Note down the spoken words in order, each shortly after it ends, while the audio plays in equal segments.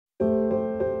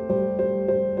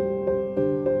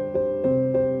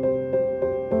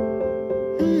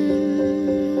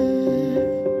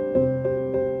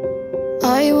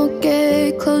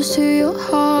close to your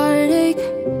heartache.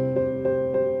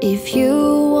 If you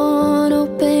want,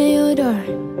 open your door.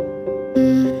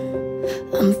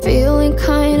 I'm feeling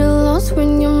kinda lost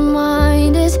when your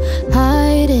mind is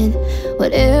hiding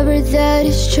whatever that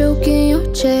is choking your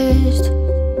chest.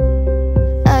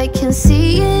 I can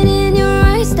see it in your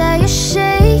eyes that you're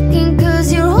shaking,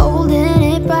 'cause you're holding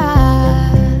it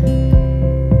back.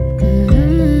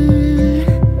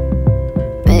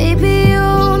 Maybe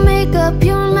you'll make up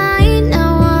your mind,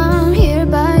 now I'm here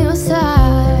by your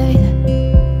side.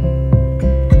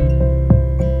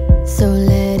 So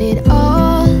let it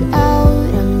all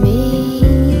out of me.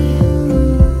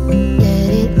 Let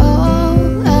it all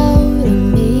out of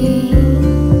me.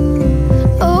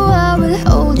 Oh, I will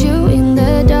hold you in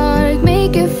the dark,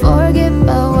 make you forget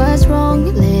about what's wrong.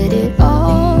 Let it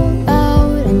all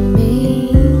out of me.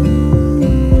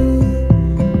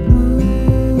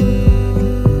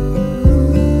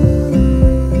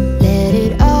 Let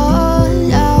it all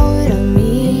out of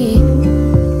me.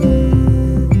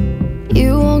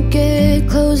 You won't get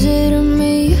closer to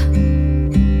me.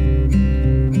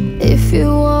 If you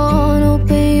want,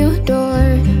 open your door.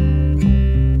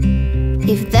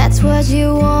 If that's what you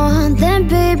want, then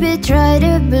baby try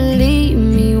to believe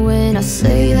me when I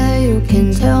say that you can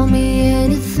tell me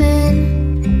anything.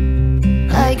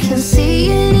 I can see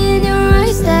it in your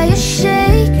eyes that you're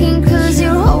shaking, 'cause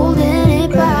you're holding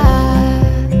it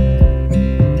back.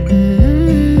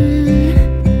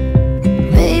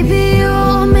 Maybe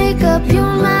you'll make up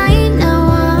your mind, now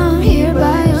I'm here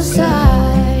by your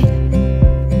side.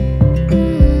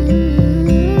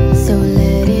 So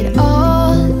let it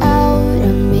all out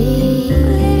of me.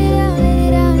 Let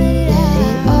it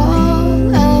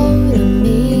all out of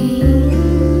me.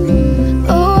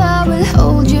 Oh, I will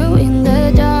hold you in the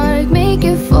dark, make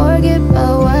you forget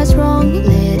about what's wrong.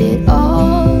 Let it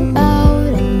all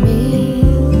out of me.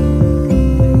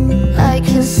 I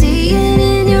can see it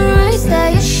in your eyes that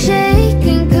you're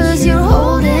shaking, 'cause you're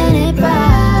holding it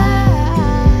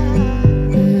back.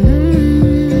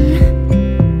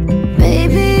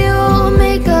 Maybe you'll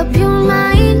make up your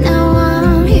mind, now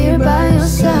I'm here by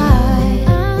your side.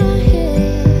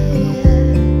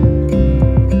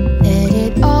 Let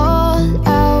it all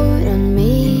out of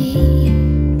me.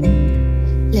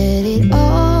 Let it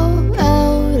all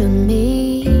out of me.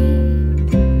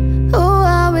 Oh,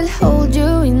 I will hold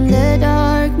you in the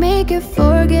dark, make you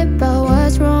forget about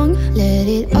what's wrong. Let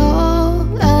it all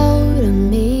out of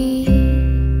me.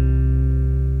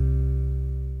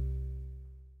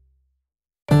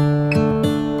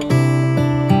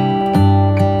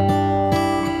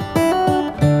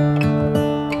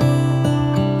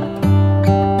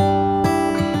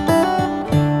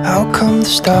 How come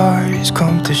the stars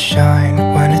come to shine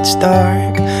when it's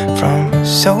dark from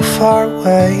so far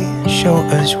away and show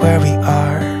us where we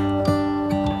are?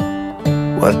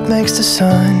 What makes the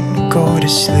sun go to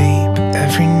sleep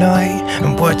every night,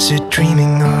 and what's it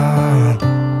dreaming of?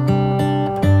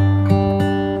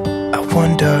 I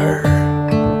wonder.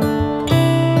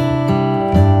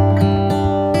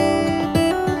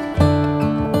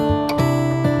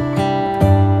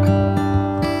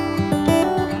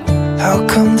 How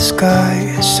come the sky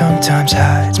sometimes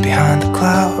hides behind the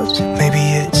clouds? Maybe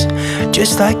it's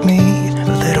just like me,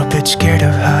 a little bit scared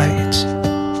of heights.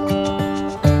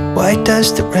 Why does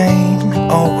the rain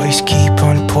always keep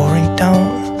on pouring down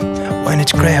when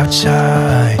it's gray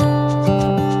outside?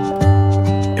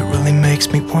 It really makes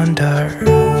me wonder.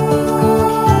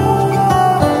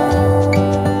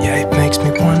 Yeah, it makes me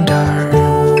wonder.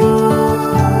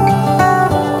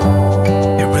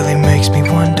 It really makes me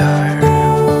wonder.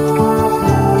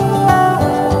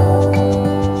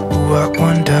 Ooh, I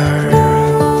wonder.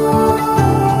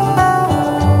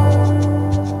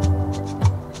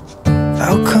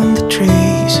 How come the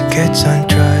trees get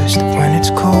undressed when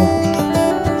it's cold?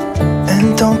 And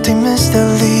don't they miss the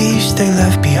leaves they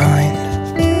left behind?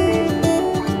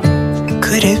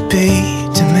 Could it be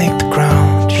to make the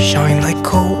ground shine like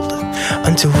gold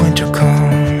until winter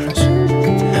comes?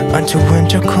 Until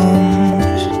winter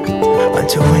comes.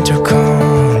 Until winter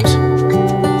comes.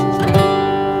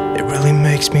 It really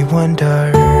makes me wonder.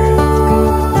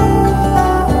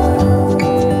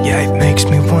 Yeah, it makes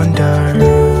me wonder.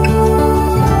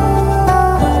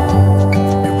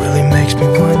 Makes me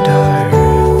wonder.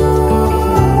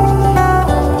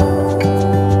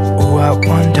 Oh, I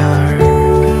wonder.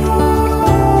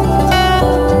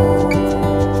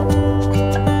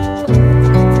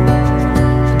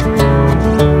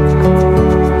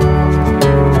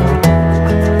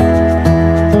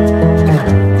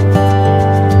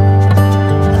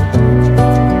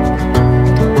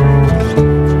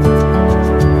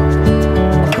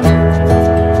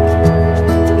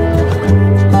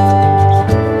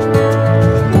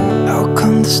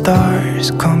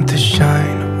 stars come to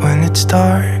shine when it's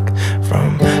dark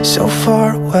from so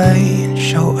far away and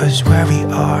show us where we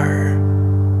are.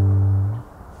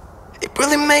 It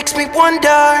really makes me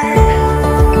wonder.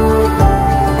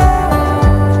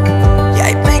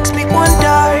 Yeah, it makes me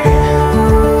wonder.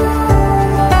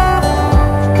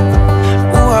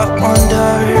 Ooh, I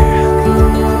wonder.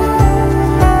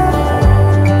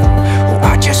 Ooh,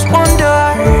 I just wonder.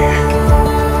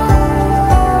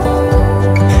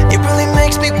 It really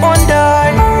makes me wonder.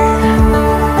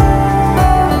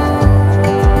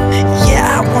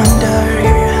 Yeah, I wonder.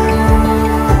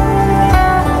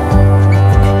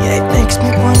 Yeah, it makes me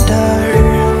wonder.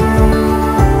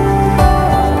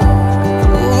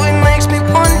 Ooh, it makes me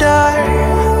wonder.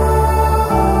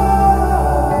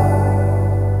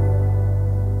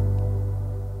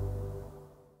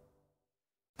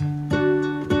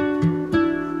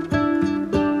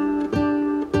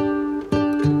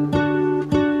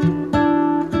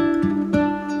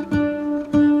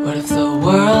 What if the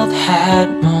world had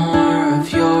more of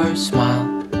your smile?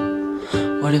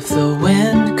 What if the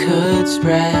wind could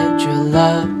spread your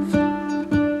love?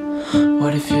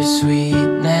 What if your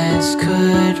sweetness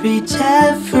could reach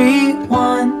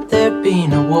everyone? There'd be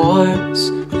no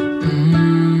wars.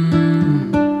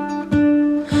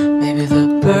 Maybe the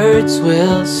birds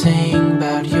will sing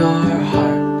about your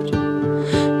heart.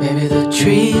 Maybe the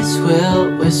trees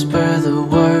will whisper the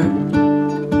word.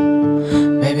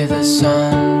 Maybe the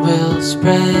sun will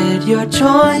spread your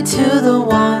joy to the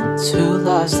ones who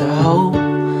lost their hope.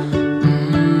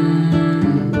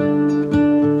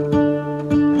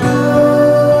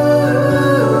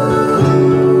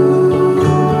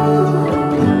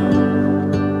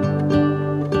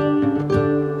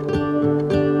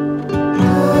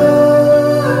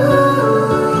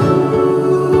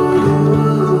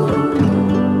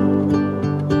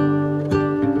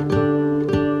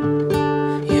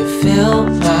 You fill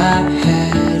my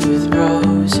head with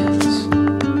roses.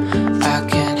 I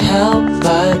can't help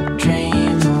but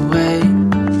dream away.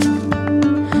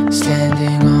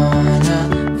 Standing on a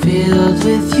field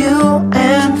with you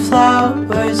and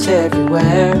flowers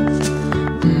everywhere.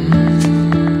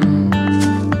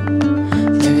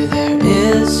 Maybe there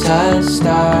is a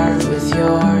star with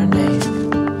your name.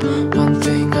 One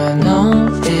thing I know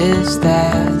is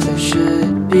that there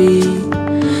should be.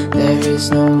 There is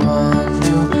no one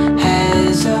who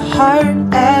has a heart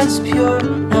as pure,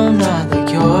 no, not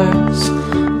like yours.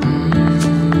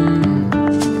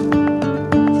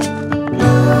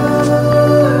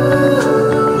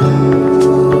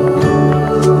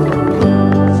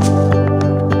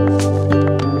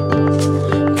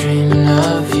 Dreaming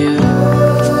of you.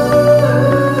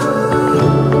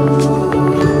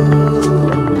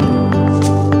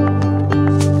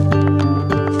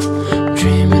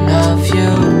 Dreaming of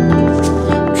you.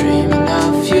 Dreaming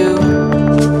of you.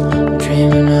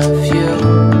 Dreaming of you.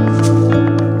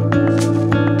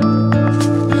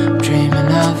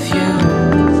 Dreaming of you.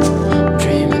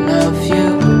 Dreaming of you.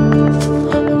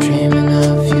 Dreaming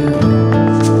of you.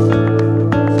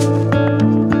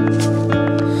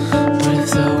 What if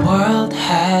the world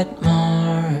had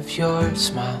more of your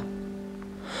smile?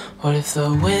 What if the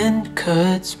wind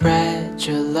could spread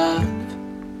your love?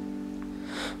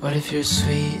 What if your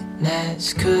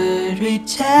sweetness could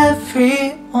reach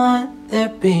everyone?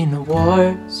 There'd be no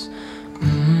wars.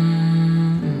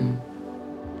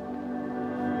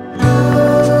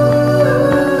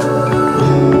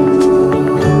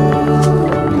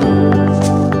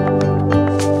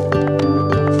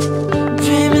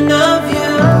 Dreaming of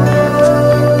you.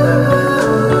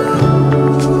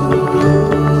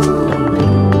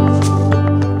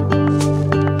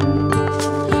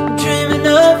 Dreaming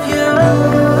of you.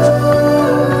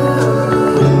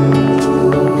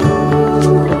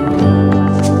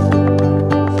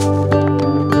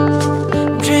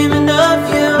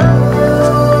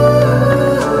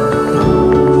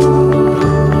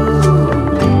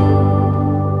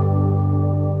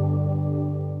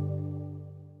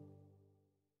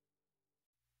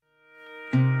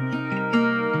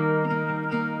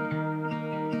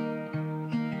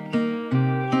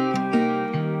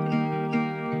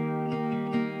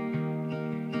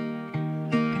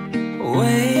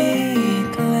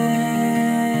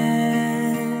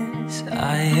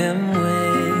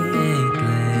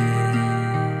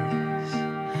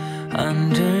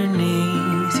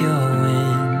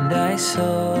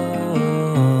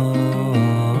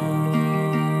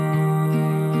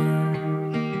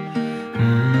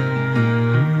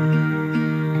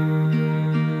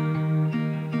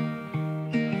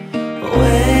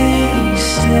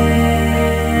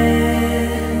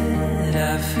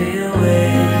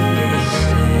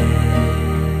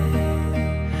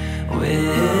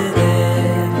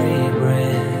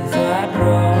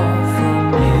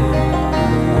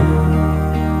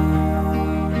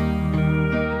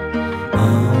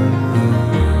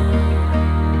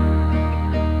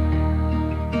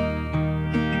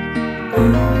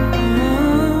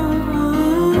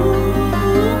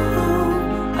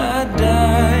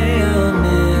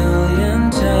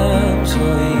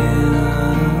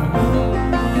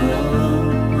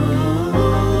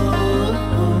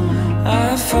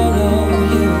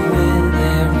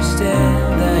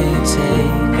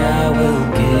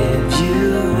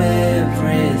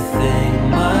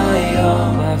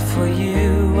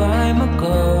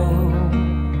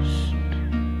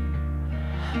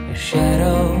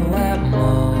 at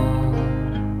most.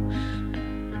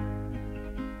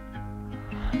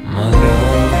 My love.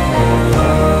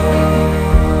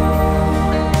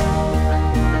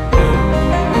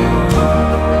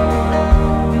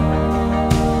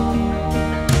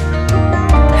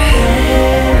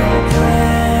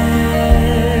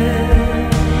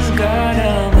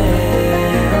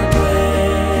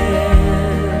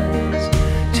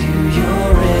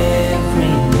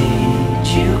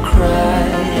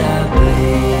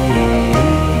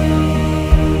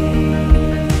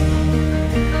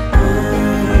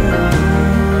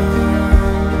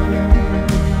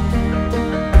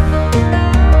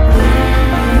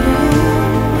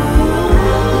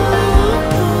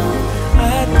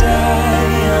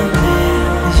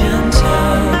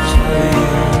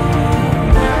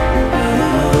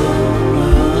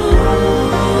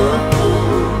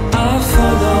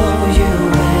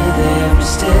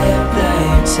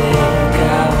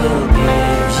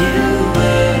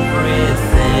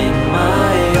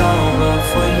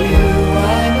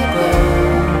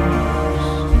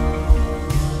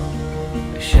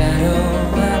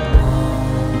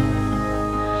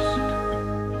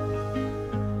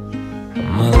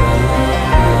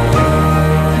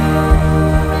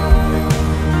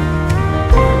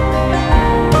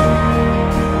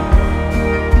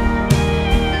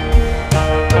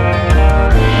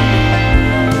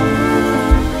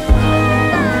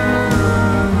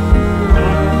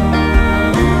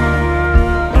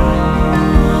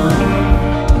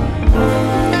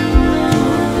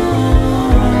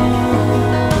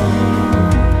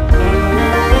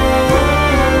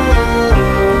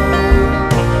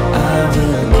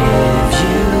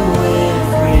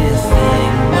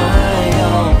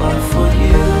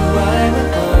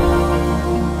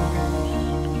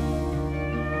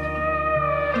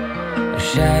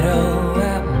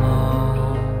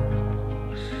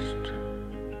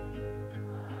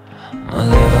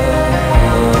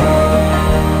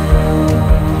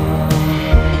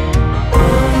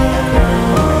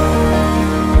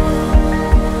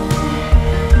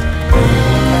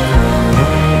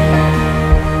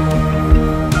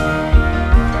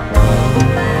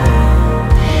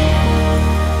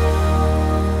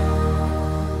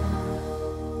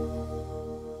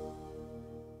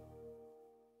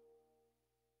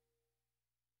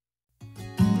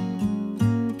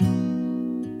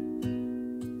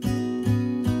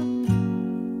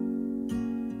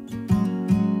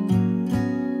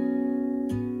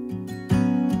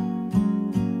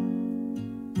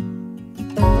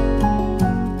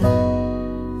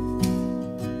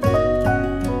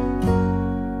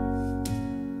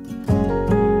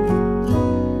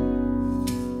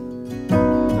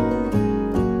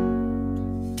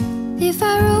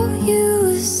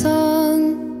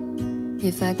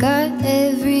 If I got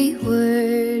every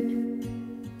word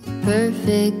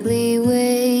perfectly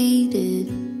weighted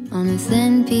on a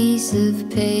thin piece of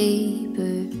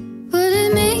paper, would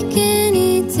it make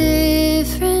any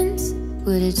difference?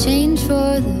 Would it change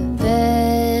for the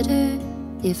better?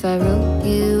 If I wrote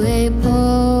you a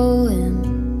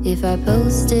poem, if I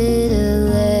posted a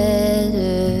letter?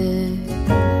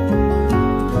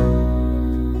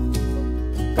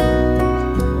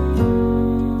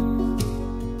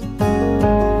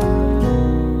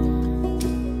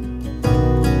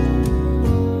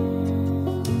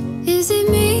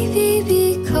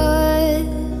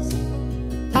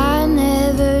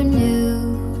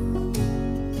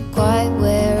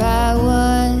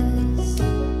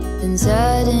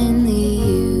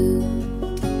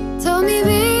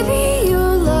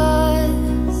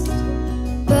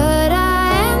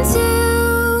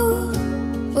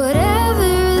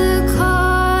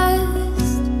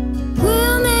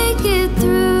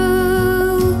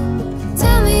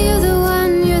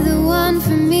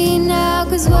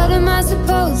 What am I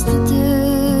supposed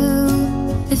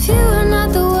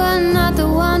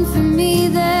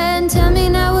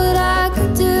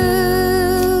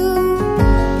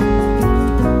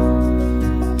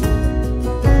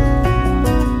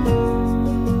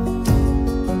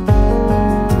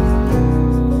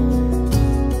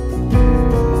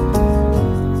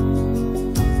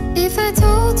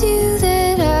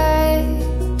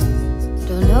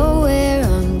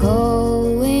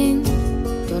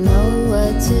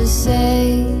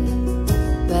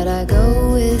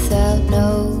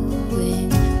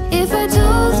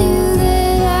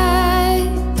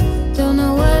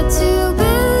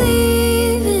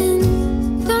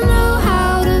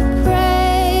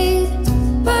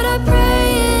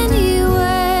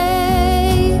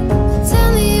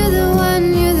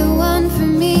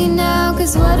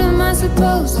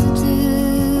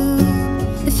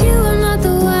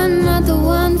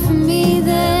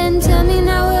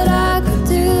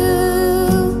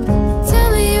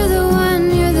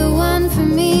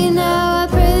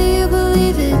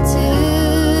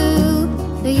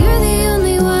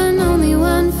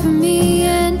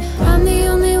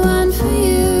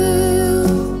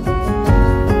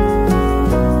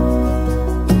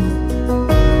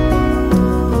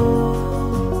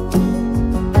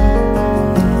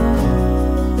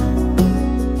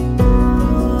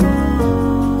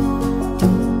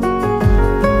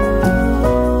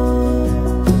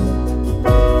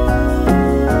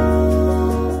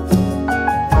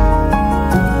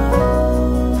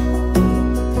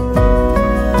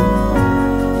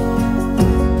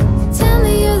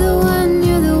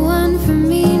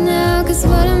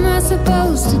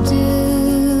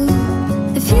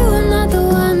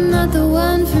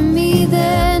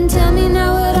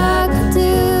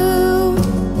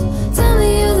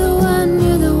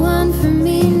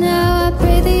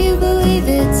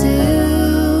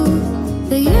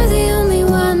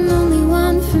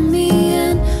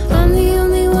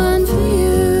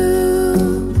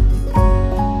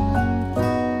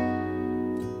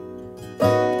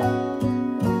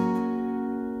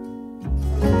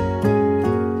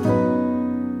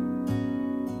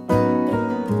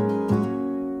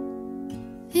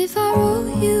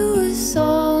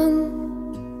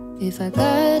I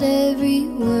got every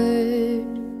word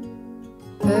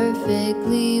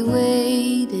perfectly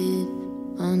weighted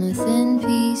on a thin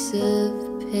piece of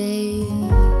paper.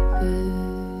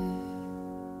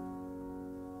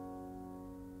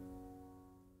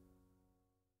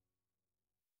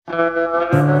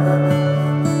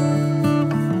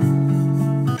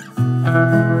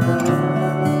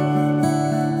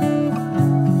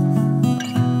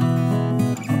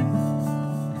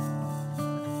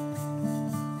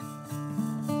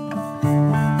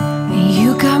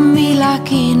 You got me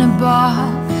like in a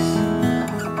box.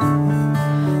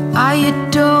 I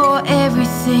adore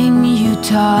everything you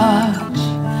touch.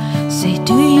 Say,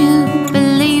 do you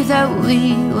believe that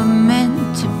we were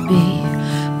meant to be?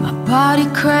 My body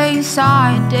craves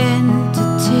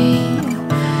identity.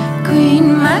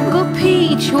 Green mango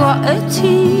peach, what a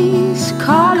tease.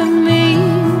 Calling me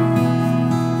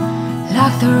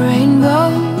like the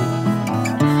rainbow.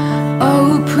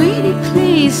 Oh, pretty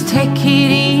please, take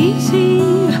it easy.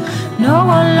 No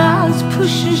one likes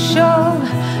push and shove.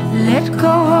 Let go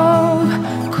of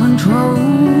control.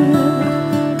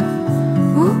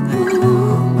 Ooh, ooh,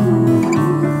 ooh,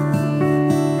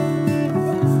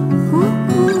 ooh.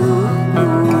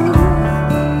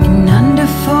 And under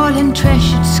fallen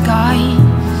treasured skies,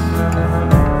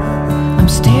 I'm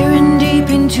staring deep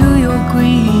into your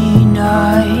green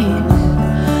eyes.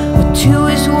 Two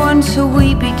is one, so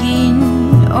we begin.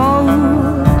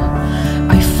 Oh,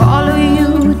 I follow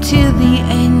you till the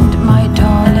end, my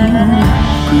darling.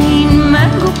 Green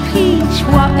mango peach,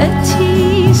 what a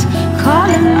tease.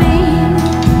 Calling me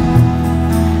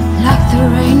like the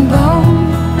rainbow.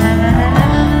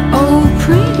 Oh,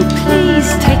 pretty please,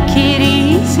 take it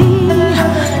easy.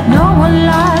 No one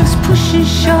likes push and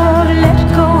shove. Let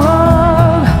go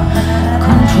of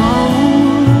control.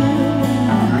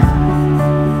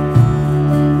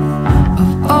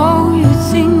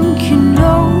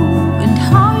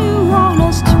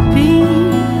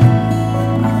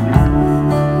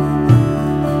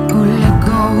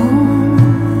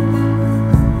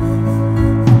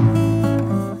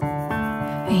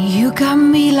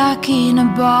 Like in a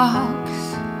box,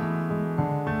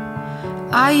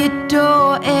 I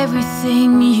adore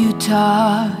everything you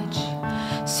touch.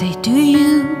 Say, do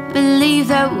you believe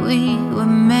that we were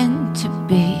meant to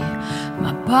be?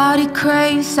 My body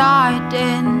craves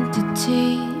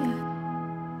identity.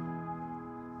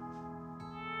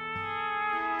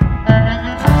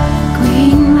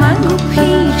 Green mango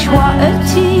peach, what a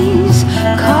tease.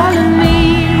 Calling me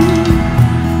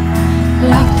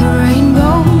like the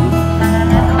rainbow.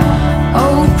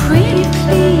 Oh, pretty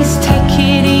please, take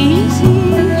it easy.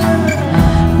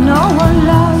 No one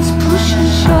loves push and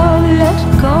shove. Let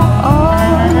go of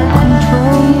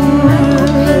control.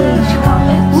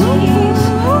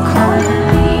 Calling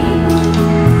me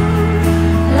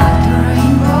like the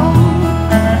rainbow.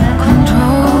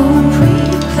 Control,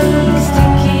 pretty please,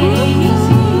 take it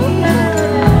easy.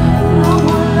 No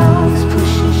one loves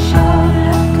push and shove.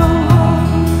 Let go of.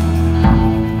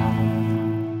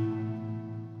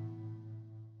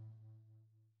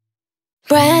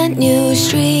 Brand new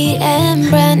street and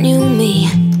brand new me.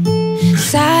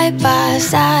 Side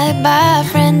by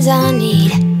friends I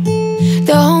need.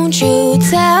 Don't you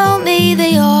tell me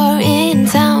that you're in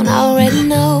town, I already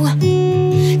know.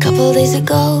 Couple days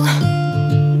ago.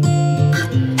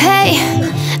 Hey,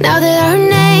 now that our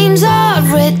names are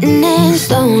written in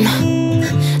stone,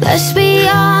 let's be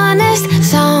honest,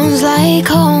 sounds like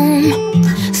home.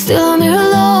 Still I'm here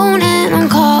alone and I'm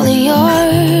calling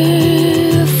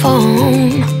your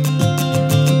phone.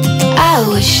 I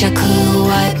wish I could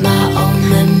wipe my own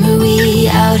memory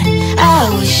out. I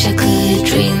wish I could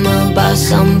dream about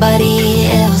somebody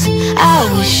else. I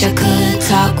wish I could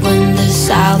talk when the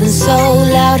silence so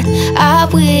loud. I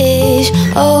wish,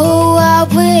 oh I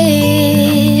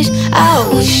wish. I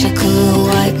wish I could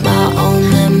wipe my own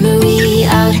memory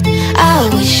out. I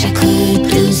wish I could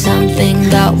do something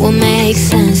that will make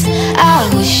sense. I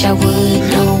wish I would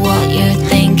know what you're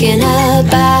thinking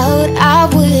about. I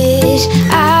wish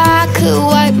I could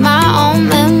wipe my own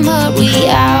memory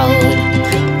out.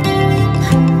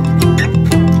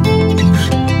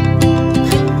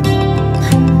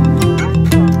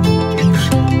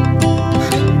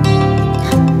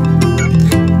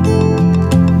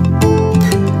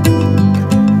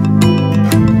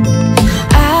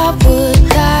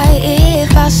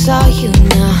 Saw you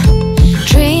now.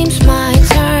 Dreams might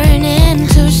turn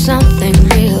into something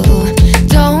real.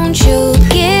 Don't you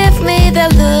give me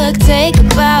that look, take a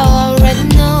bow. Already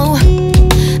know.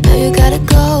 Now you gotta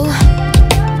go.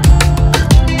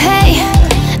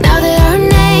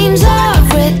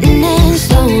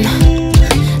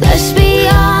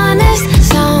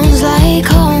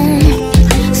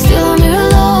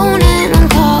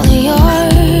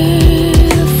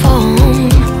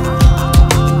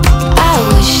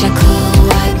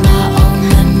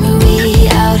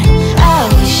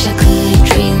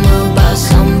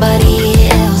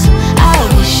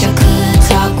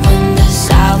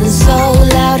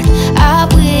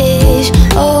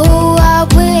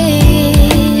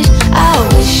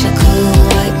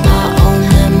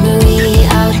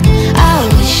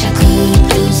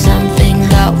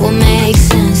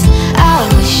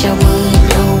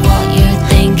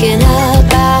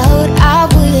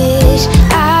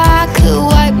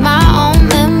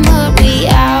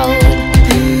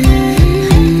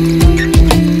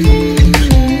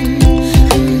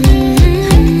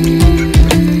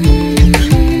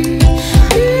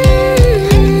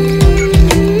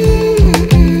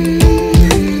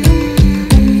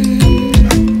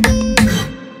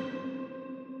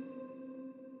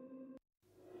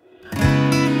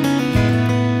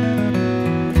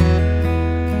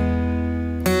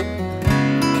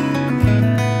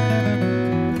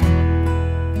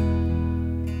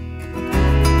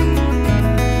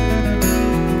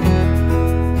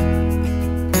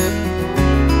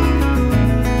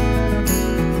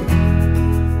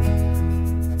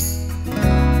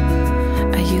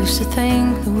 used to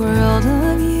think the world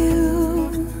of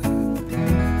you,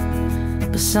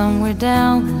 but somewhere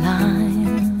down the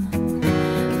line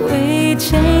we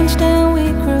changed and we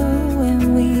grew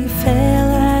and we fell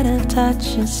out of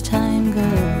touch as time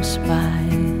goes by.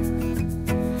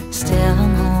 Still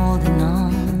I'm holding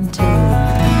on to you.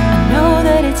 I know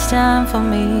that it's time for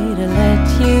me to let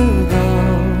you go.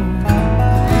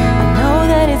 I know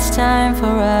that it's time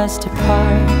for us to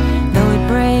part, though it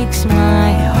breaks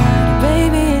my heart.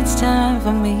 Baby, it's time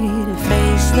for me to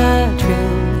face the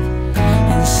truth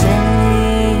and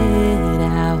say it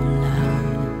out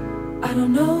loud. I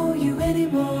don't know you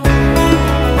anymore.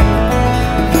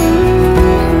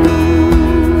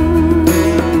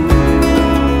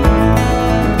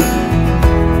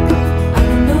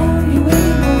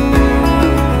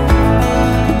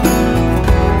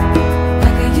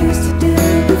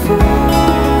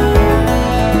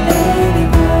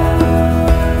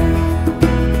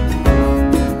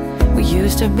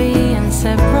 To be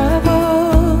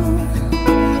inseparable,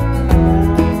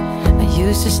 I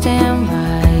used to stand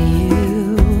by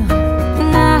you.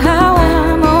 Now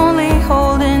I'm only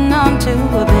holding on to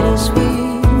a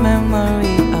bittersweet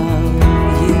memory of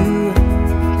you.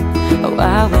 Oh,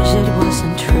 I wish it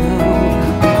wasn't true.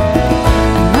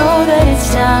 I know that it's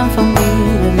time for me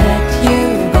to let you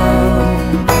go.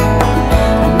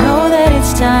 I know that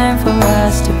it's time for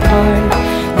us to part,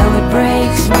 though it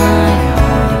breaks my heart.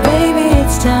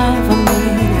 It's time for me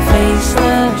to face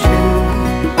the truth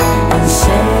and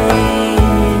say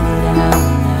it out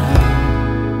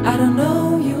loud. I don't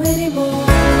know you anymore.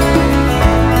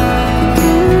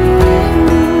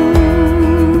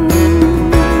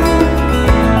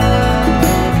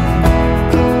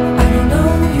 I don't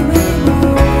know you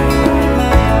anymore,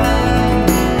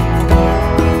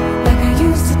 like I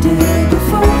used to do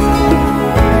before.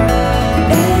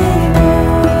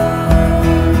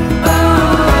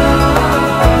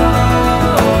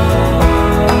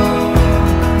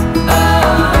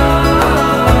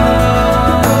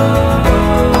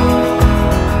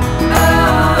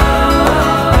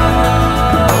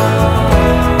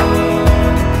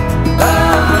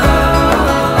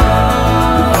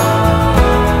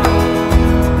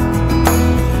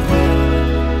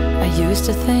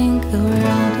 To think the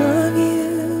world of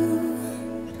you,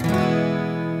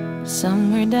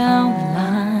 somewhere down the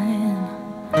line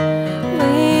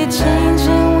we change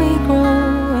and we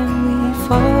grow and we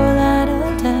fall out of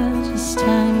touch as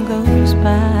time goes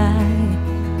by.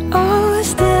 Oh,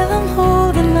 still I'm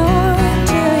holding on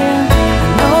to you. I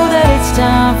know that it's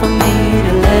time for me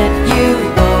to let you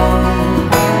go.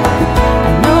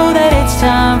 I know that it's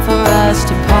time for us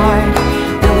to part,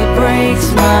 though it breaks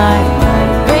my heart.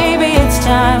 It's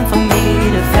time for me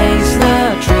to face the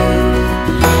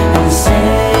truth and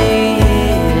say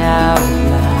it out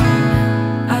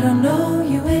loud. I don't know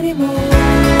you anymore.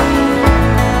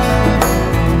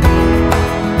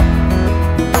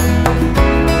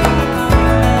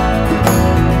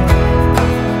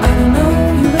 I don't know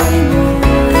you anymore.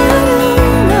 I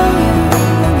don't know you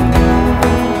anymore,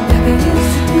 like I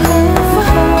used to do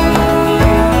before.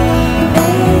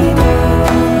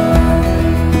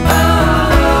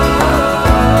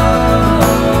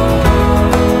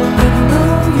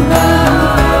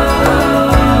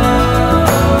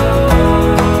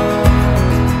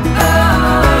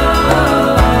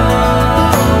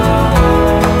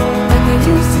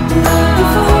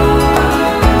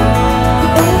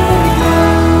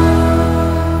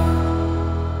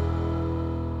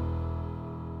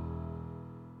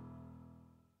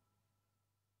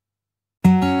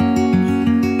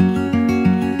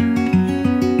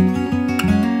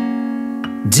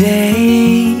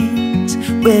 Days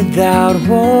without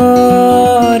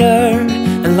water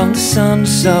along the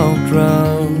sun-soaked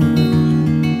road.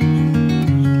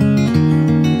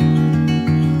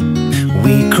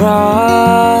 We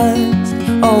crossed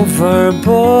over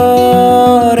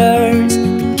borders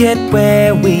to get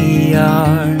where we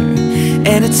are,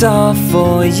 and it's all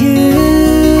for you.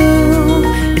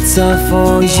 It's all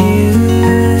for you.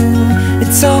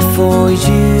 It's all for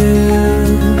you.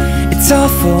 It's all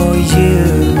for you.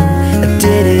 I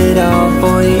did it all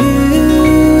for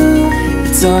you.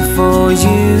 It's all for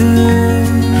you.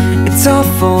 It's all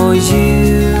for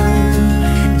you.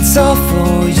 It's all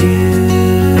for you.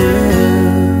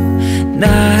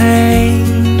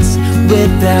 Nights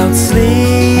without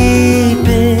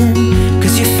sleeping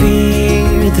 'cause you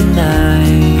fear the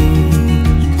night,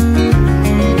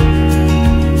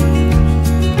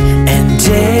 and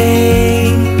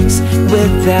days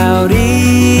without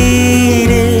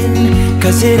eating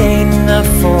 'cause it ain't enough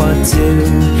for two,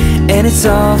 and it's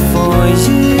all for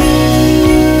you.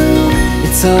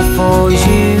 It's all for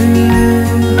you.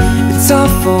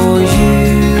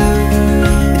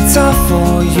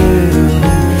 for you.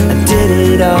 I did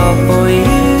it all for you.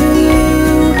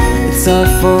 It's all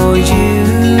for you.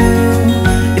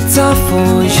 It's all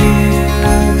for you.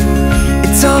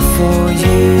 It's all for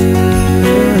you.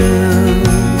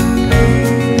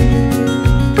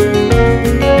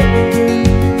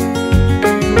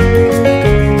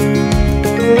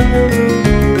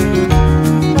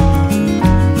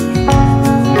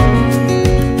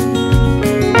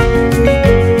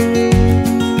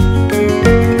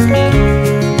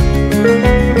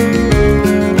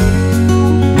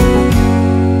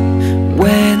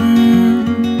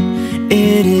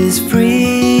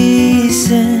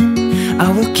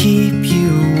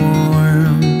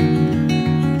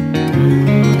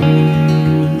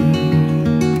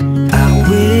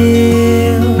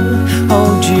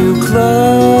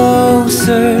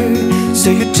 So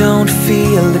you don't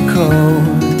feel the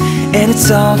cold. And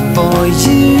it's all for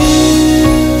you.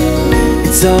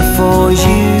 It's all for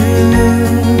you.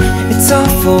 It's all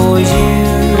for you.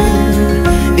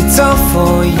 It's all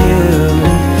for you.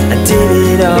 I did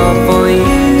it all for you.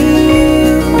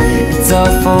 It's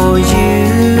all for you.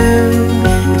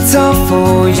 It's all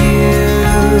for you.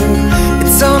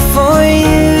 It's all for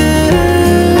you.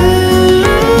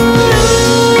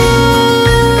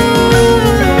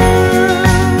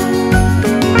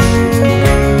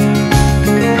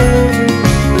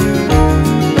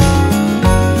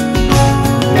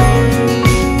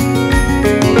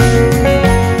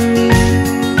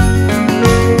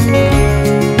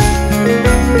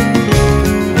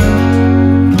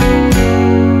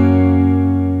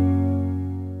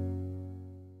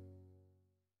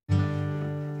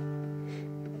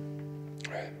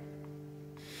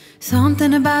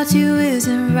 Something about you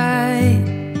isn't right.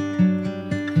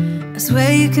 I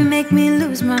swear you can make me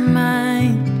lose my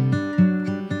mind.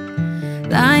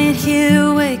 Lying here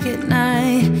awake at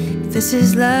night. If this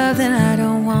is love, then I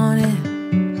don't want it.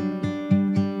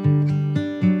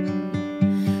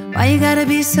 Why you gotta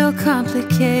be so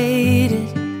complicated?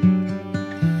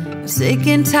 I'm sick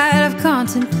and tired of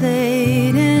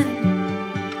contemplating.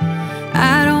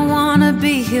 I don't wanna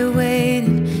be here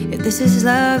waiting. If this is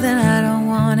love, then I don't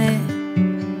want it.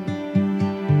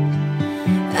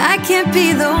 I can't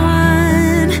be the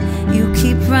one you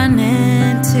keep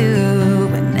running to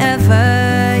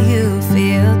whenever you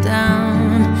feel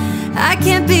down. I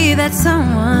can't be that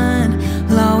someone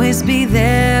who'll always be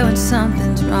there when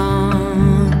something's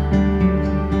wrong.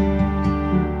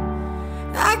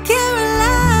 I can't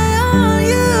rely on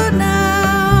you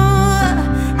now.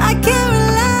 I can't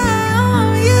rely on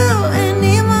you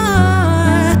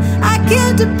anymore. I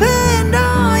can't depend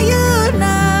on you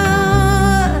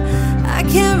now. I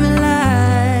can't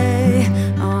rely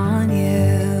on you.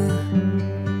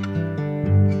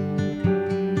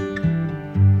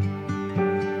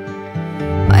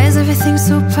 Why is everything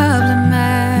so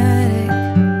problematic?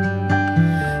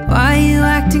 Why are you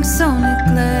acting so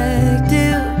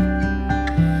neglected?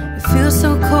 It feels so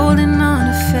cold and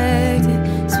unaffected.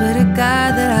 Swear to God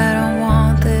that I don't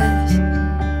want this,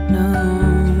 no.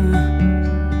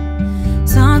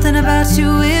 Something about you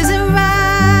isn't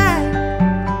right.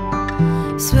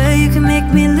 Swear you can make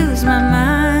me lose my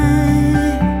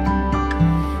mind.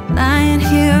 Lying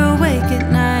here awake at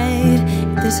night.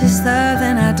 If this is love,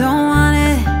 then I don't want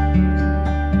it.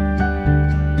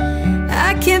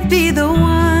 I can't be the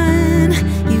one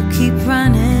you keep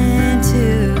running to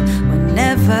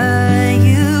whenever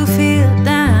you feel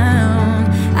down.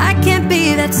 I can't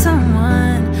be that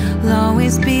someone who'll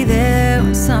always be there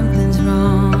when something's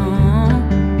wrong.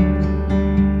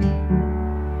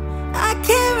 I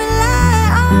can't rely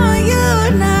on you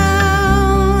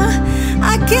now.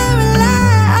 I can't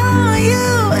rely on you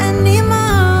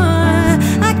anymore.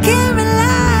 I can't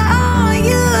rely on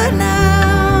you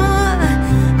now.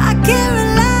 I can't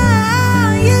rely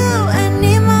on you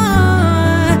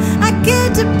anymore. I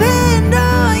can't depend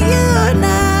on you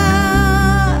now.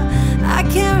 I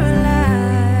can't rely.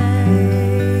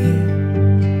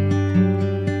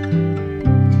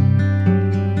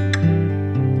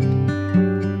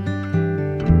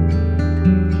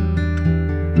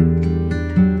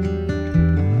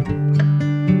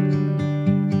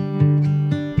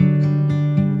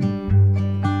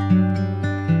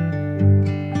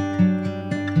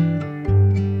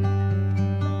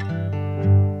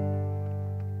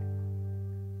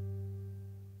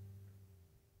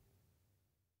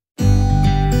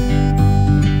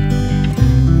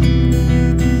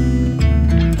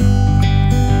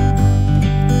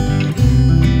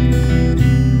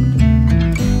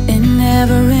 It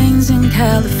never rains in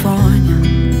California.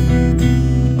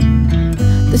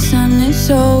 The sun is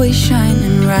always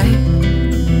shining bright.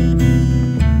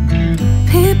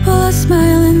 People are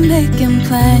smiling, making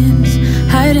plans,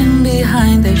 hiding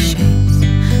behind their shades,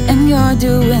 and you're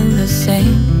doing the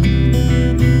same.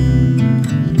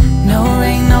 No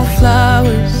rain, no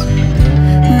flowers,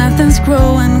 nothing's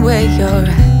growing where you're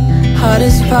at. Heart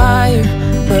is fire,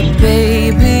 but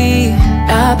baby,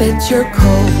 I bet you're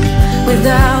cold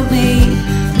without me,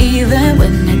 even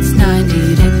when it's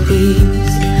 90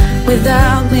 degrees.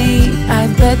 Without me, I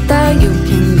bet that you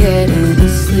can get any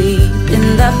sleep in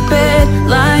that bed,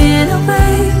 lying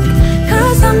awake,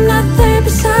 'cause I'm not there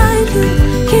beside you,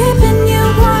 keeping you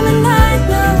warm at night.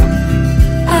 No,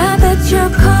 I bet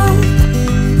you're cold.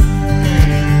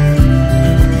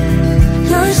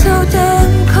 You're so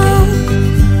damn cold.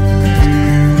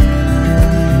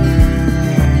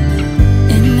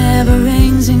 It never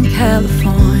rains in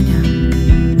California.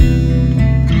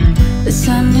 The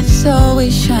sun is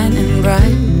always shining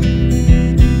bright.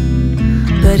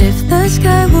 But if the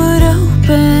sky would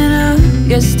open up,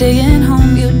 you're staying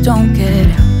home, you don't get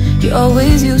out. You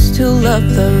always used to love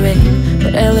the rain,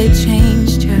 but LA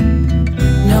changed you.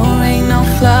 No rain, no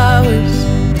flowers,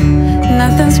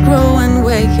 nothing's growing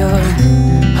where you're at.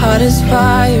 Heart is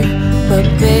fire, but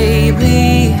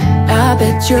baby, I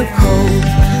bet you're cold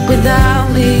without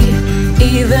me,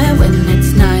 even when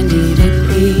it's 90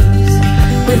 degrees.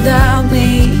 Without me,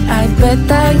 I bet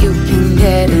that you can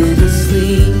get any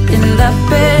sleep in that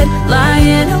bed,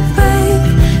 lying awake,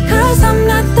 'cause I'm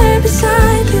not there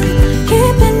beside you,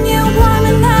 keeping you warm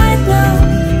at night. No,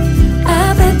 I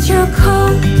bet you're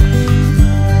cold.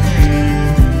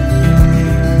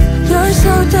 You're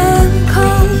so damn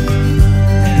cold.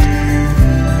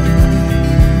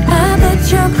 I bet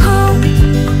you're cold.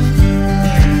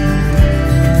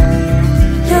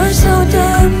 You're so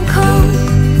damn cold.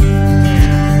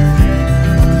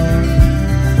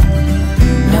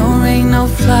 No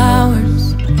flowers,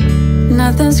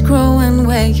 nothing's growing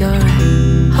where you're at.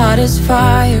 Heart is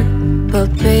fire, but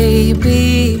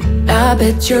baby, I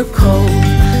bet you're cold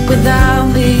without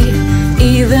me,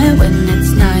 even when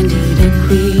it's 90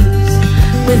 degrees.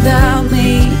 Without me,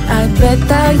 I bet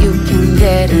that you can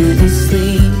get any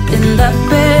sleep in that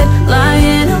bed,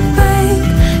 lying awake,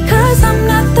 'cause I'm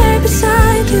not there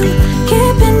beside you,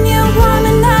 keeping you warm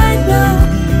at night. No,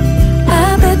 I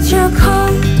bet you're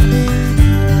cold.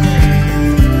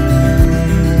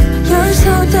 You're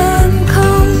so damn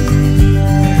cold.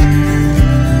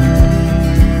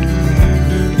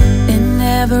 It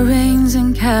never rains in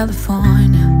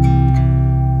California.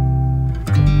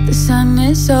 The sun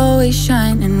is always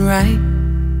shining right.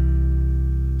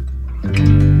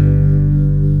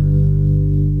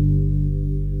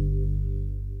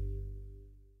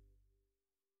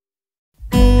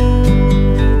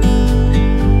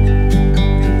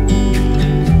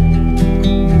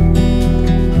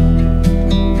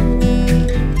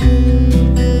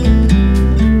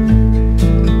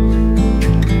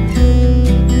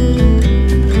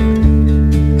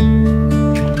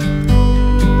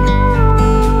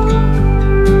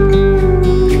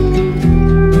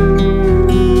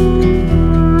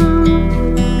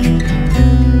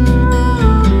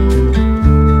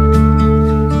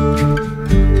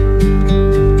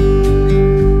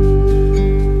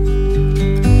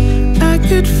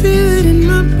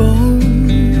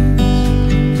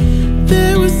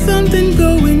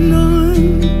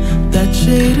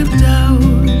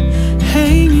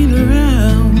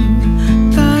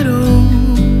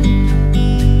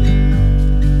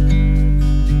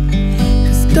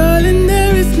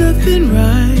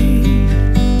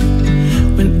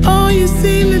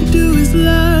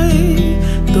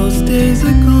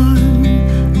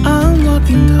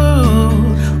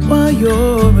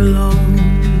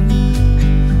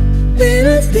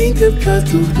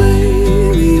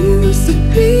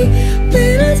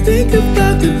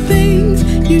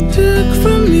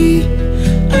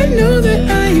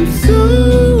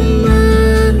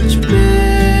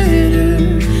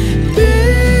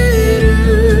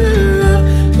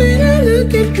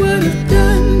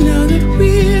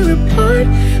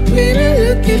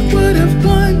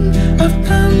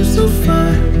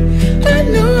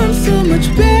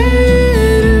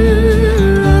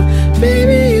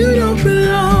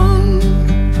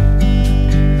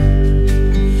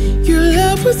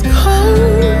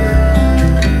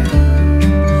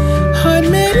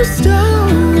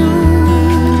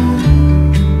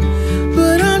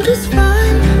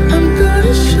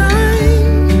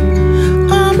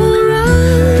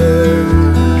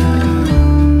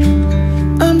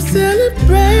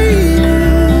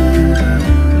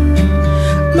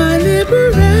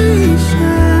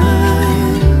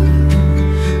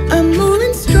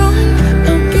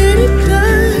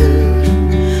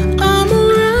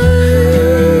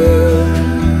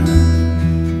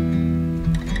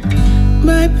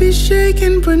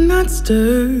 but not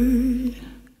stirred.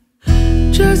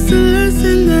 Just a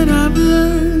lesson that I've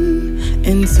learned.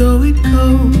 And so it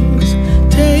goes,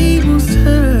 tables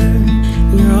turn,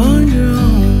 and you're on your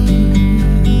own.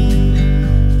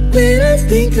 When I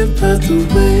think about the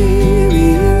way we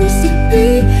used to be,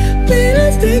 when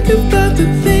I think about the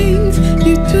things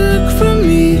you took from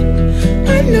me,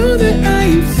 I know that I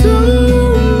am so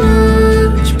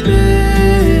much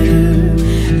better,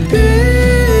 better.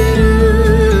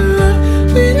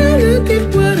 When I look at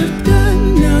what I've done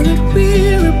now that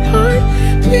we're apart,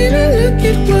 when I look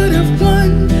at what I've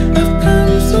won, I've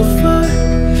come so far.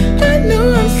 I know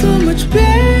I'm so much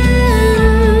better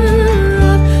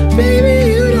off. Baby,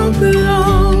 you don't belong.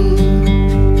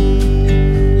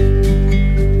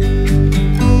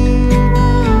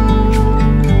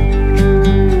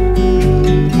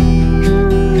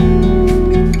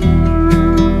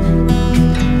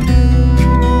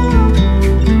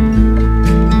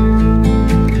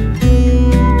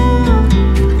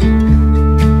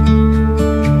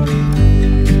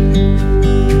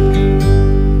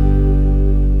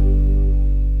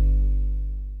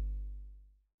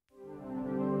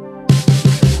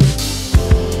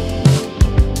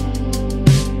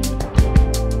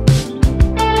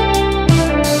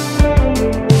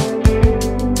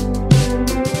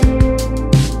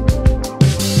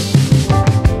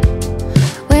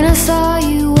 When I saw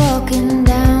you walking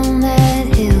down that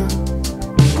hill,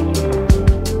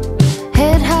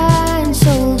 head high and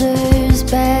shoulders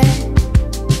back,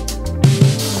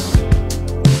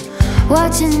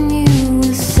 watching you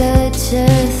was such a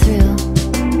thrill.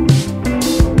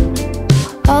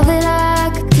 All that I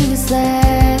could do was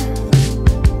laugh.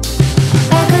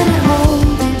 I couldn't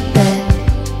hold it back,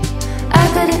 I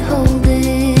couldn't hold it,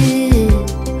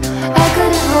 I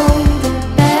couldn't hold it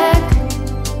back.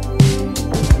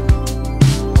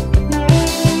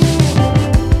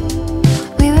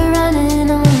 We were running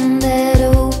on that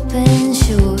open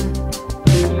shore,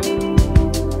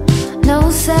 no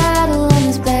saddle on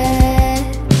his back.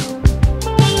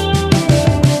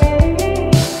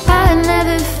 I had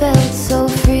never felt so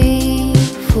free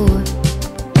before.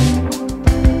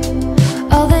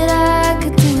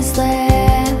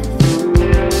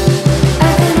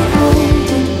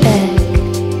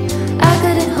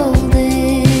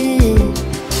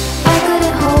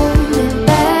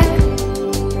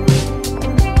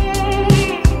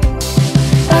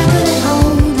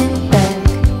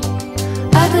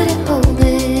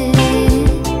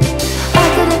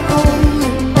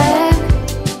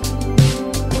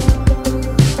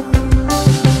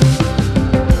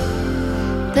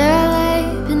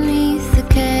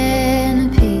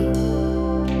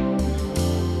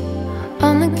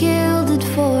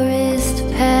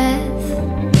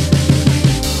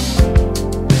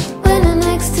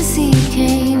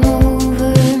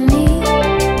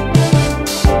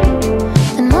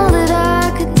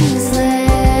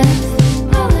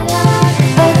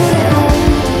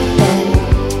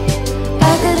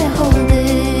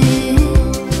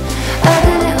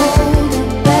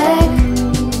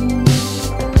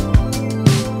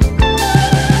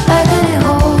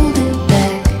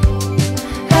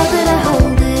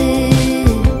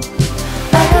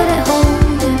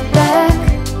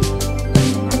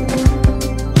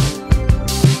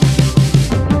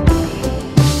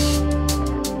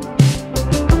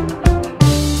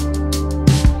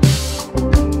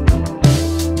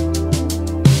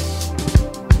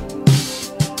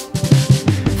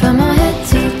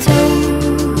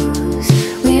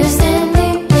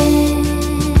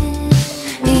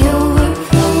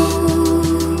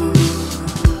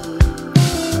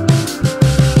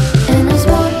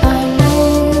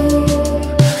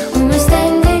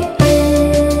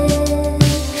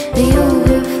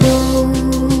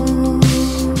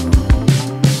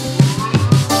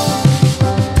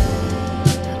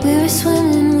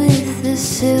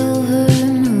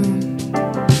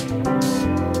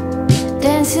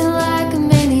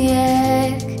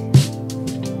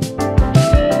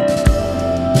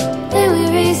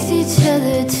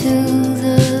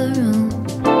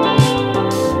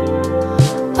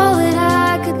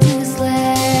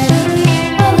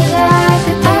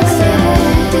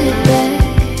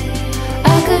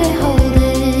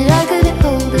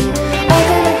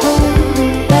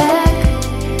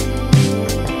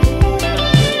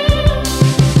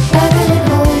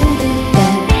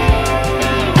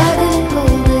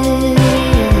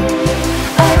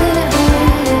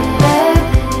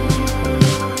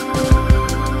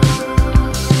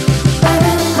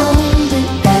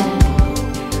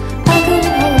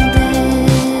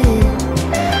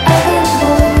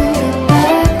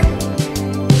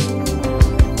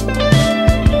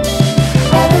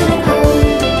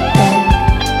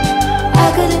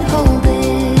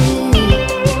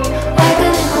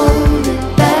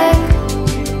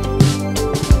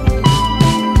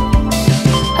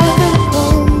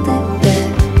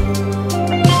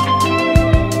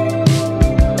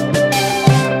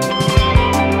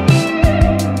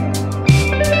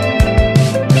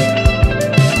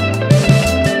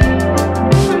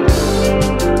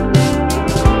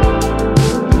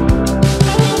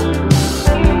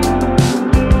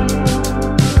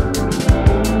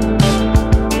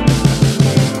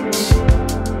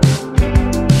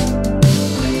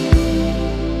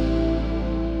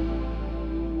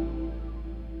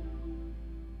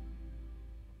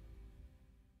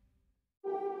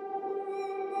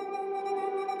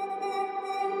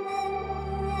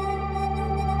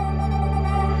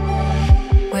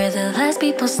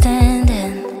 people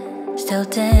standing, still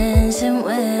dancing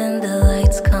when the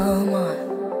lights come on.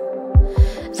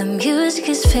 The music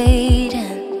is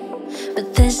fading,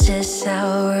 but this is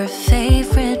our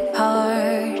favorite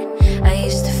part. I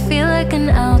used to feel like an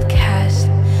outcast,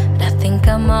 but I think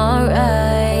I'm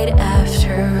alright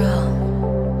after all.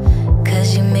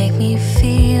 'Cause you make me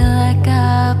feel like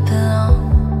I belong.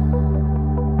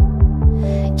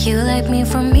 You like me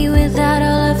for me without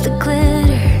all of the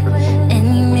glitter, and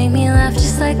you make me laugh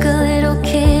just like a little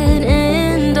kid.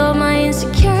 And all my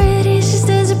insecurities just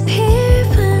disappear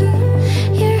when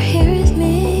you're here with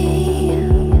me.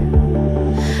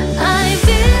 I've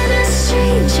been a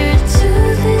stranger to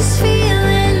this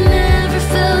feeling, never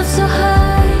felt so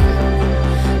high.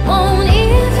 Won't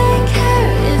even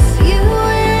care if you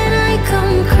and I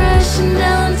come crashing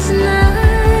down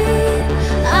tonight.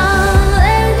 I'll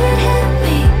let it hit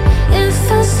me, it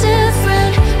feels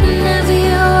different whenever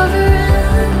you're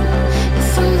around.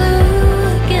 If I'm blue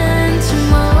again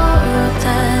tomorrow,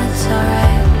 that's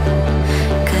alright,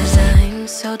 'cause I'm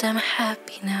so damn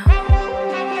happy now.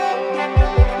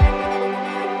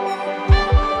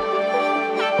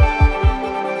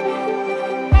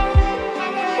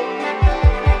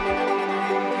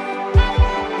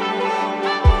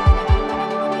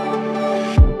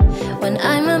 When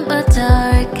I'm at my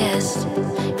darkest,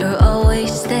 you're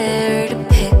always there to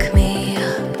pick me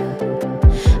up.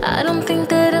 I don't think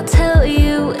that I'll tell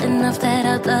you enough that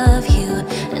I love you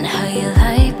and how you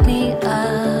light me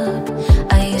up.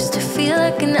 I used to feel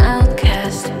like an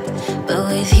outcast, but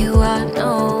with you I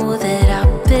know that I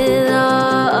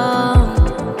belong.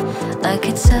 Like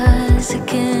it's us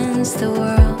against the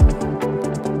world.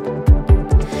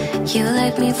 You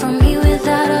like me for me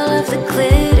without all of the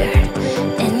glitter,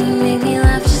 and you make me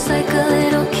laugh just like a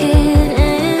little kid.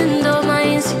 And all my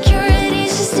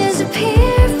insecurities just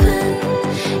disappear when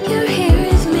you're here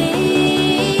with me.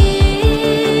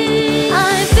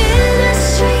 I've been a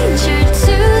stranger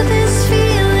to this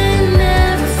feeling,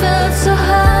 never felt so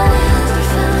high.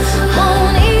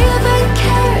 Won't even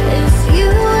care if you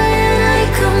and I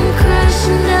come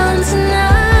crashing down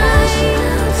tonight.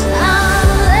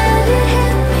 I'll let it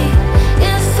hit me,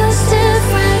 it feels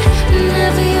different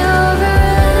whenever you're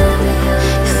around.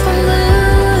 If I'm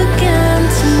blue again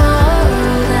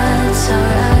tomorrow, that's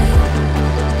alright,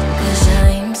 'cause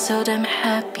I'm so damn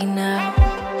happy now.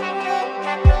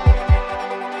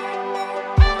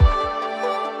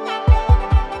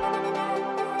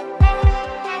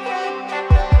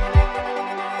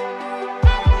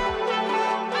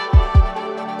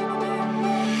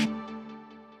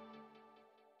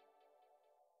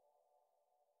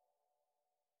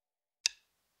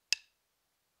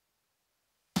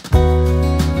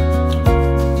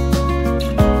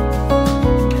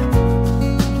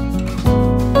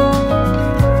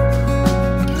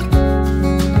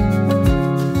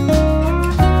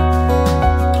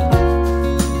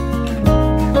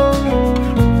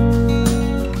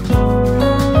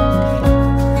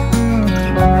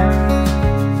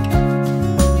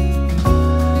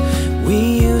 We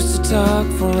used to talk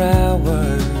for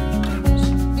hours,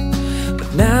 but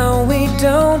now we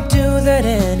don't do that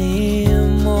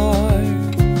anymore.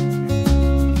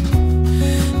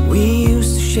 We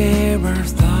used to share our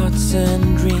thoughts and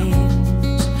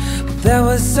dreams, but that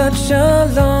was such a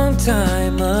long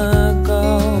time ago.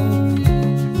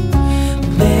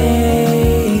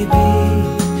 Maybe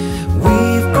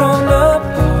we've grown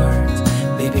apart,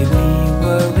 maybe we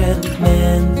weren't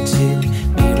meant to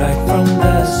be right from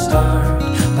the start.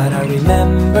 But I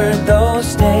remember those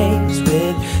days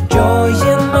with joy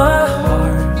in my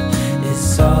heart.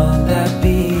 It's all that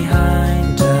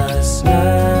behind us now.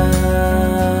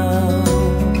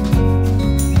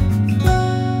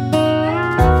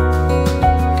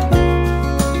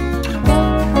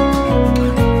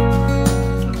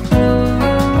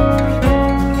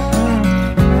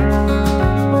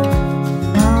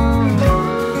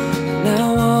 Now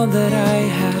all that I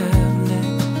have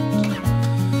left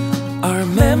are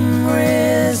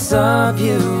memories of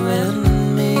you and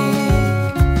me.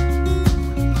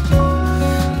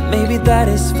 Maybe that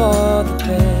is for the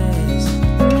best,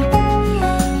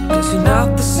 'cause you're not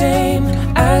the same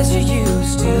as you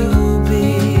used to be.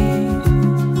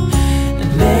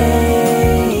 And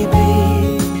maybe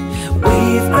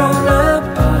we've grown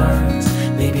apart,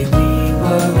 maybe we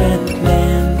weren't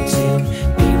meant to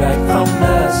be right from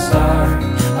the start.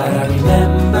 But I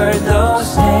remember those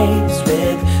days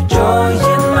with joy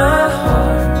in my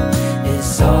heart.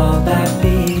 It's all that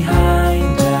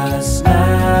behind us now.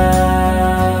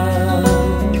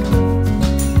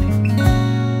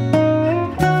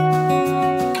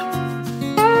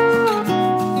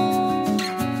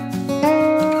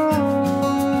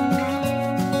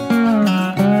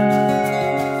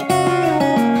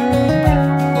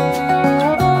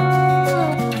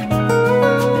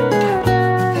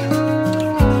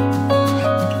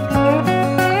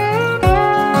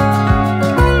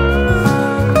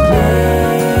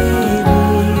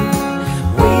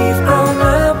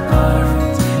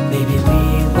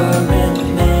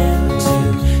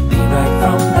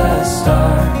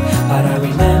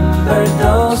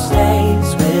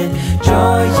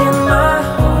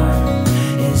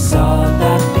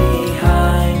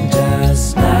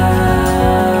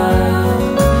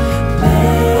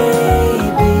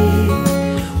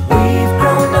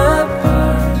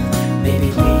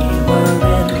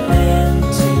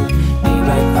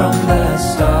 a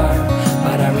star.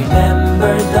 But I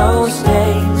remember those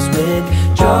days with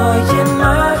joy in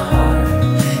my heart.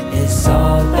 It's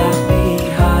all left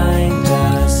behind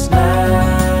us now.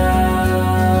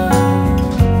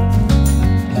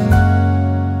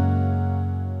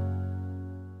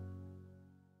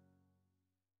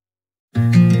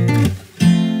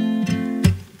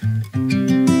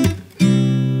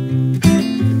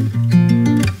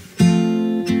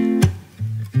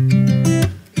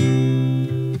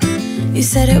 You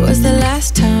said it was the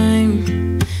last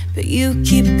time, but you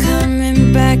keep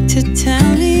coming back to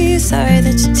tell me sorry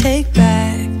that you take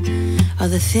back all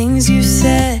the things you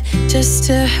said just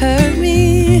to hurt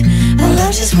me. Our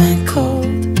love just went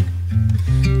cold,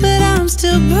 but I'm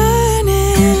still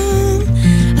burning.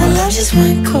 Our love just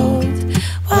went cold.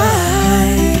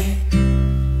 Why?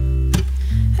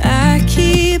 I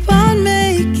keep on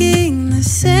making the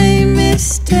same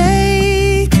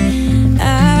mistake.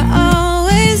 I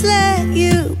always let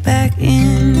you back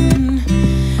in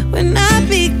when I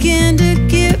begin to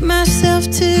get myself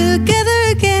together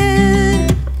again.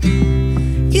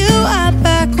 You are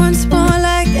back once more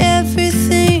like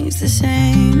everything's the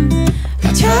same.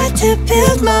 I tried to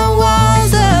build my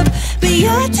walls up, but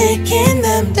you're taking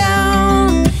them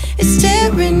down. It's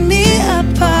tearing me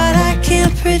apart, I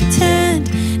can't pretend.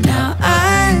 Now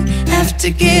I have to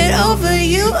get over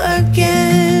you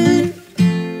again.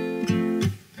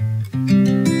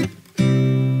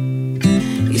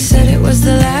 You said it was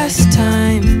the last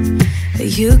time, but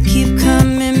you keep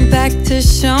coming back to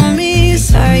show me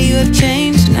sorry you have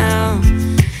changed now.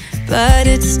 But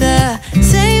it's the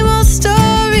same old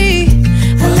story.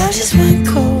 Our love just went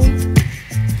cold,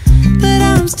 but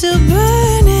I'm still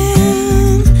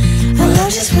burning. Our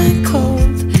love just went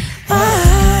cold.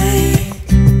 Why?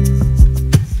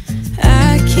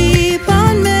 I keep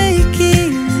on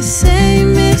making the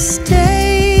same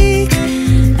mistake.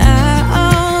 I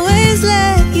always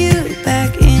let you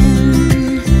back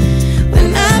in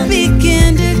when I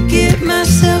begin to get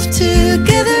myself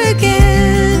together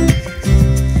again.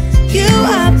 You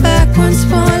are back once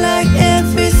more like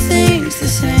everything's the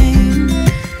same.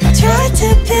 I tried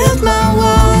to build my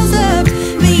walls up,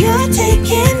 but you're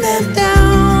taking them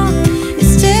down.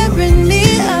 It's tearing me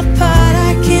apart,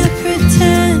 I can't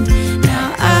pretend.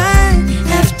 Now I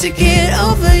have to get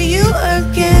over you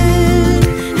again.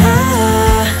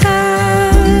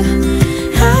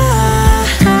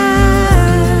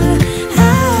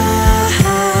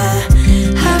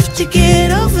 Have to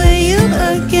get over you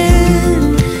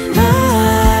again.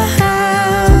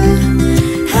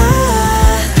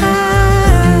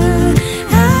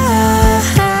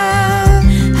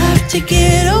 Have to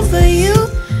get over you.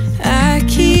 I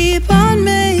keep on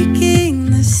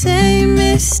making the same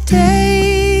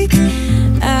mistake.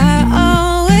 I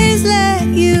always let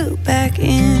you back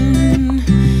in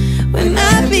when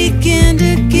I begin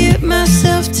to get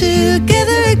myself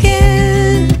together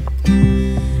again.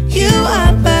 You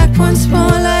are back once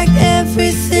more like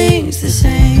everything's the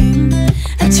same.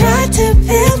 I tried to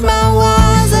build my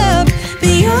walls up,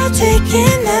 but you're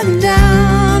taking them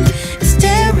down. It's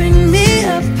tearing me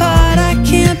apart, I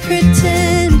can't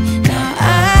pretend. Now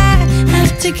I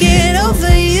have to get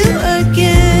over you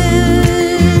again.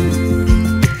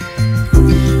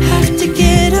 Have to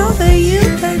get over you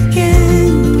again.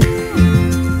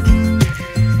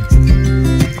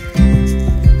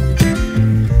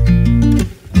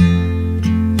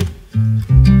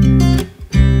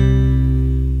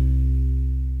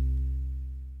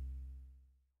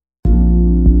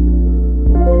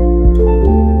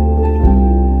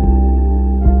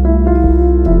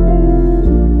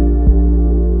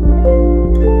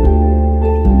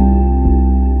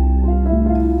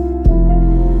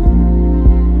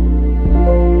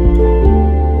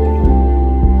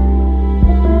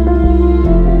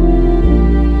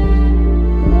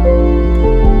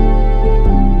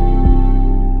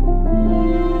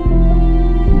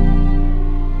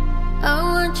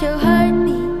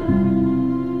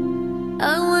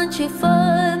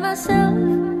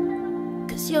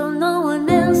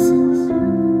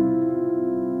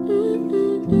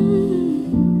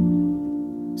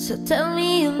 So tell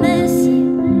me you miss it,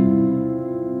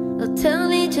 or tell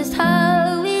me just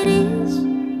how it is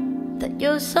that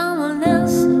you're someone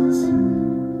else's.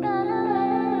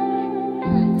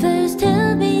 First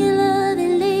tell me you love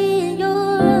and lay in your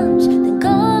arms, then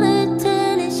call her,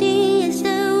 tell her she is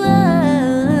the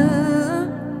one.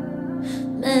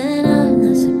 Man, I'm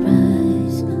not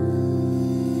surprised.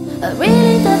 I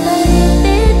really thought that it'd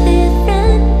be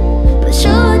different, but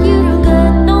sure you don't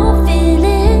got no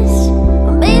feelings.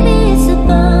 Or maybe it's a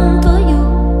fun for you,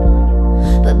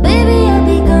 but baby I'll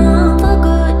be gone for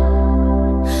good.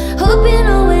 Hope you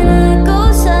know when I go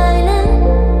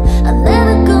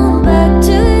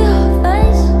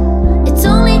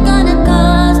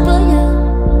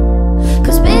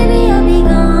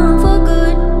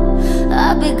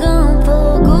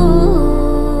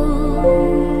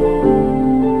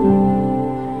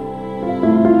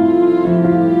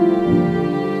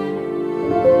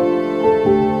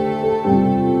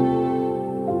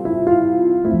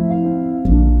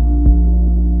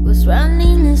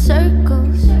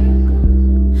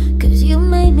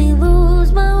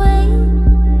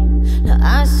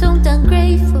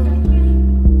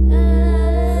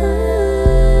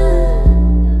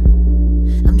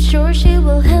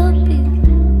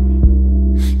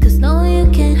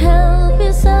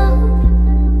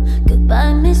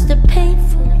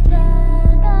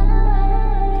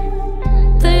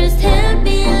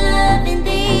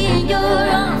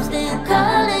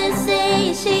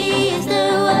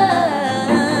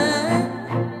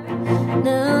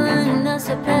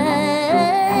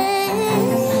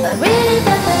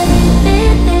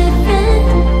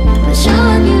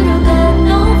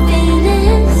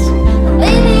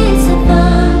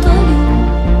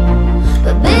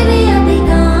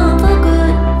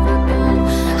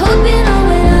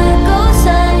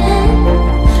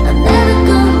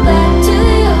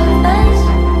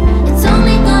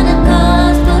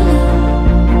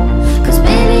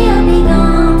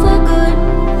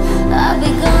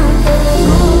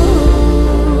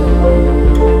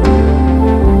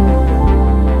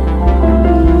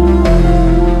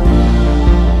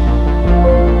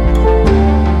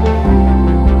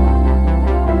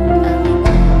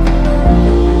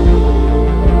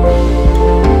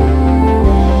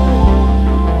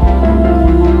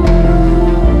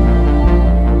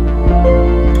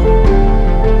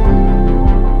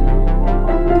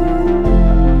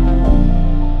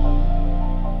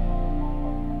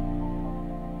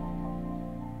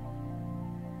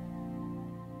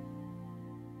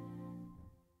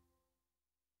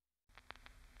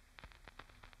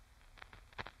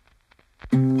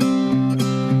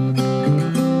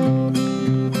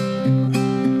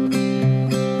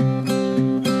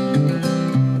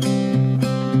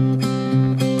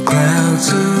Clouds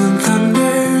and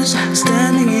thunders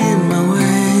standing in my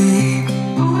way,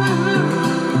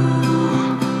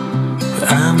 but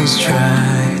I must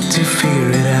try to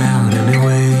figure it out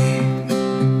anyway.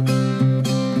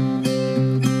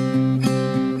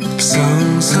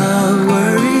 Songs of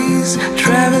worries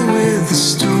travel with the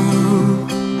storm,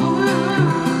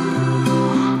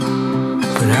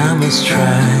 but I must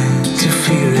try to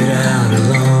figure it out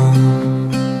alone.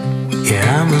 Yeah,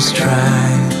 I must try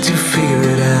to figure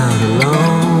it out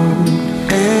alone.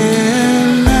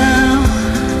 And now,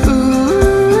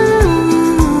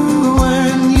 ooh,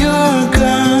 when you're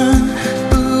gone,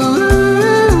 ooh,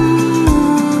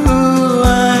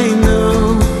 I know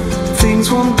things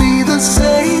won't be the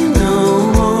same no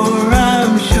more,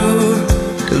 I'm sure.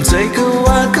 It'll take a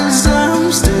while 'cause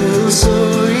I'm still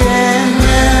sore, yeah.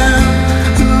 Now,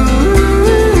 ooh,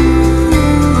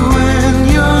 when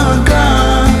you're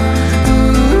gone,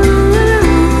 ooh,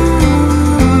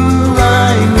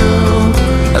 I know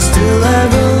I still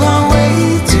have a long way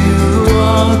to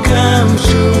walk, I'm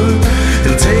sure.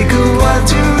 It'll take a while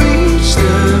to reach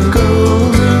the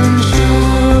golden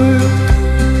shore.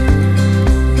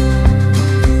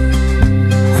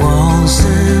 Walls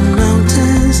and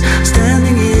mountains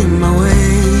standing in my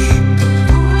way,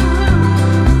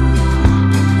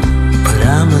 but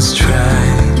I must try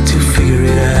to figure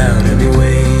it out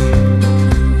anyway.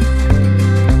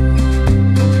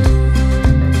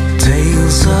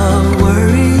 Tales of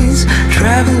worries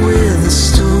travel with the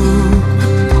storm,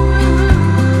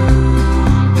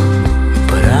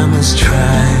 but I must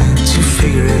try to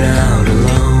figure it out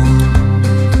alone.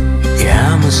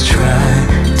 Yeah, I must try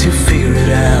to figure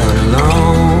it out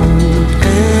alone.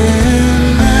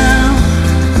 And now,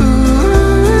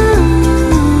 ooh,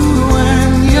 when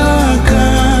you're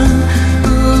gone,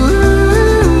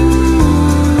 ooh,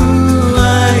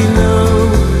 I know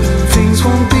things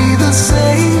won't be the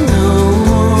same no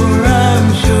more, I'm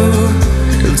sure.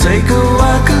 It'll take a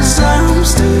while 'cause I'm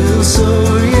still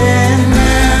sore, yeah.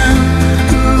 Now,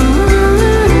 ooh,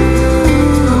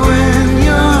 when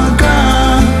you're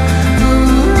gone,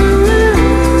 ooh,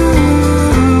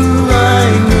 I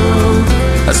know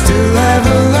I still have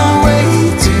a long way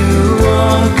to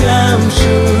walk, I'm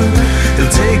sure.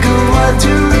 It'll take a while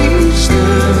to reach the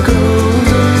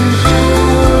golden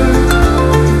shore.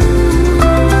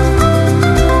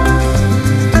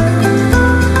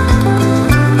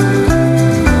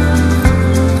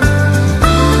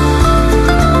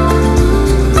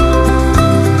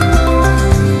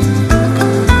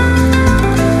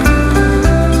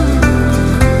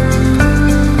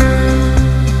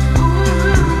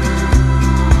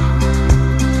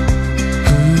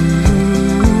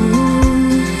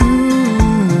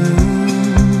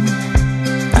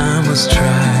 I must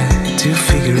try to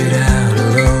figure it out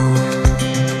alone.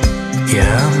 Yeah,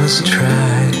 I must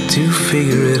try to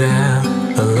figure it out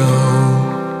alone.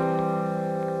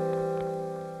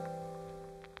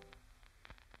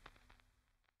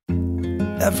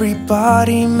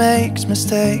 Everybody makes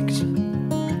mistakes,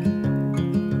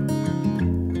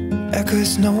 yeah,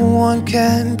 'cause no one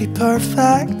can be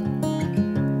perfect.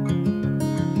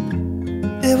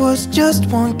 It was just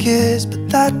one kiss, but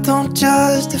that don't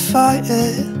justify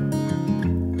it.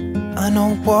 I know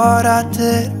what I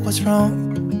did was wrong,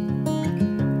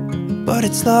 but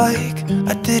it's like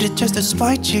I did it just to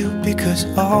spite you, because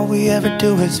all we ever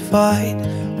do is fight.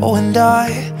 Oh, and I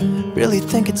really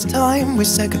think it's time we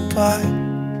say goodbye.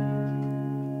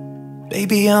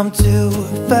 Baby, I'm too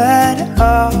fed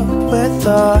up with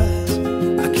us.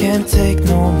 I can't take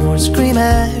no more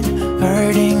screaming,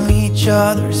 hurting each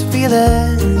other's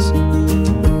feelings.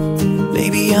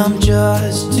 Baby, I'm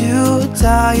just too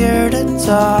tired to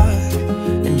talk,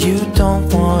 and you don't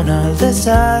wanna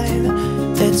listen.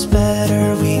 It's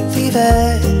better we leave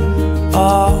it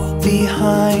all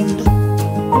behind.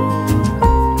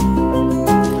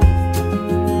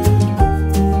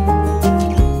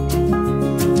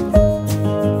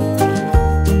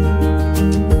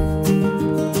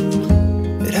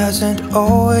 It hasn't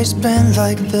always been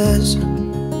like this.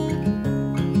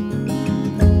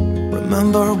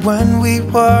 Remember when we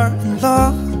were in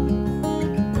love?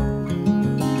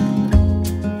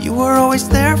 You were always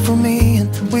there for me, and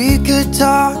we could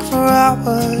talk for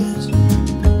hours.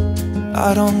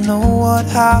 I don't know what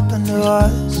happened to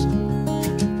us.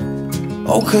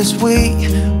 Oh, 'cause we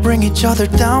bring each other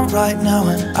down right now,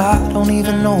 and I don't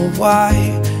even know why.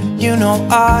 You know,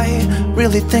 I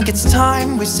really think it's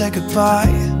time we say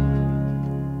goodbye.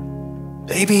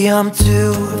 Baby, I'm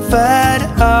too fed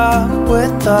up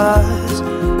with us.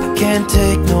 I can't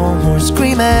take no more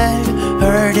screaming,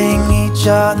 hurting each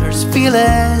other's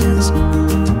feelings.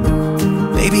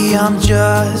 Baby, Maybe I'm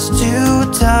just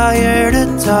too tired to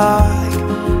talk,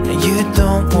 and you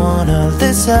don't wanna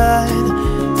listen.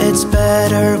 It's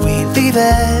better we leave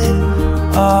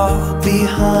it all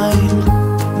behind.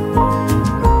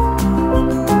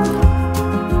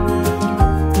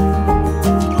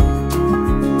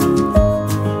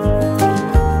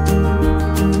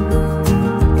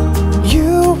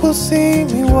 You will see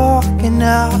me walking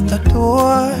out the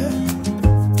door.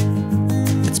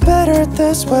 It's better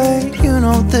this way, you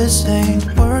know this ain't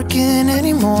working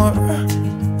anymore.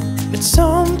 It's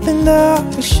something that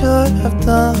we should have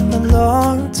done a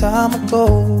long time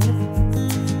ago.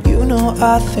 You know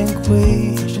I think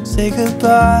we should say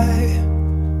goodbye.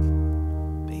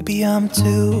 Maybe I'm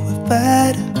too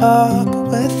fed up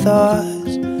with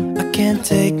thoughts. I can't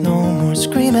take no more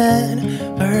screaming,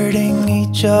 hurting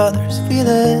each other's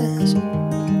feelings.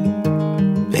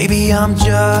 Maybe I'm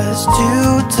just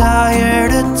too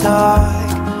tired to talk,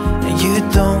 and you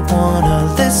don't wanna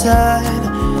listen.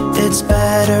 It's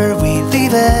better we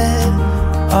leave it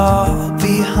all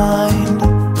behind.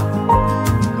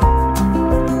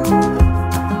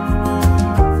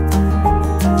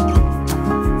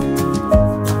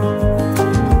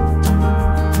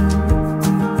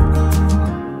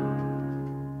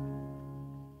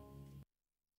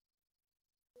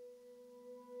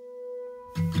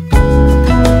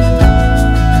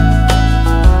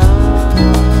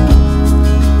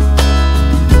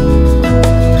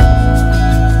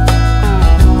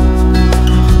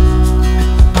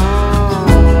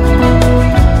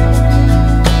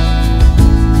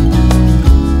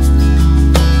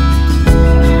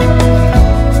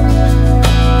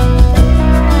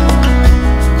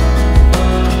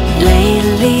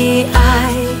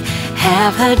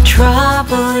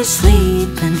 Trouble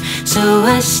sleeping, so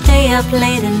I stay up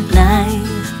late at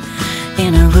night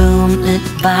in a room lit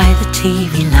by the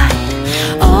TV light.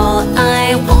 All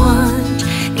I want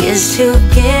is to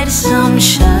get some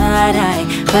shut-eye,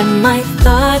 but my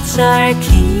thoughts are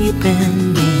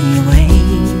keeping me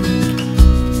awake.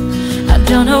 I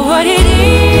don't know what it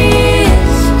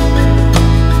is,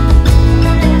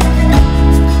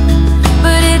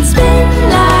 but it's been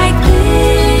like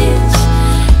this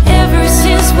ever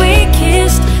since we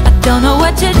kissed. I don't know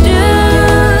what to do,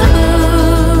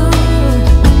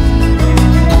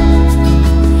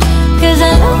 'cause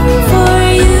I long for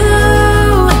you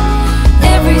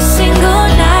every single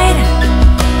night.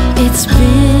 It's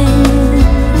been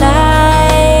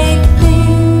like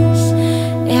this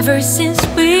ever since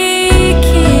we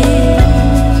kissed.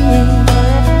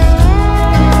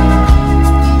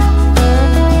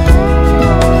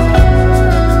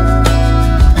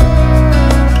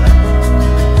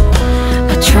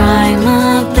 I try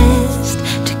my best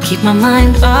to keep my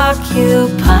mind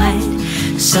occupied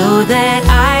so that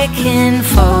I can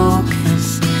focus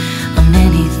on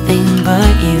anything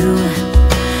but you.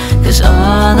 'Cause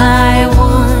all I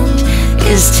want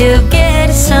is to get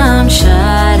some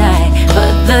shut-eye,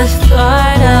 but the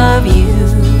thought of you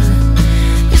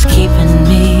is keeping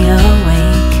me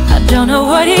awake. I don't know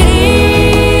what it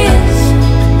is,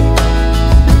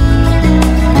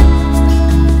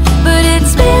 but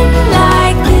it's been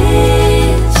like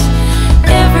this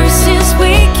ever since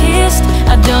we kissed.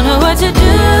 I don't know what to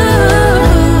do,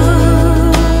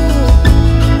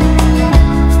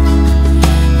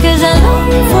 'cause I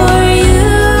long for you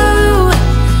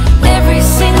every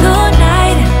single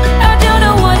night. I don't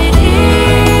know what it is,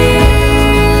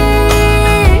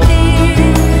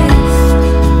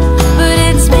 but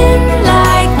it's been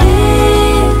like this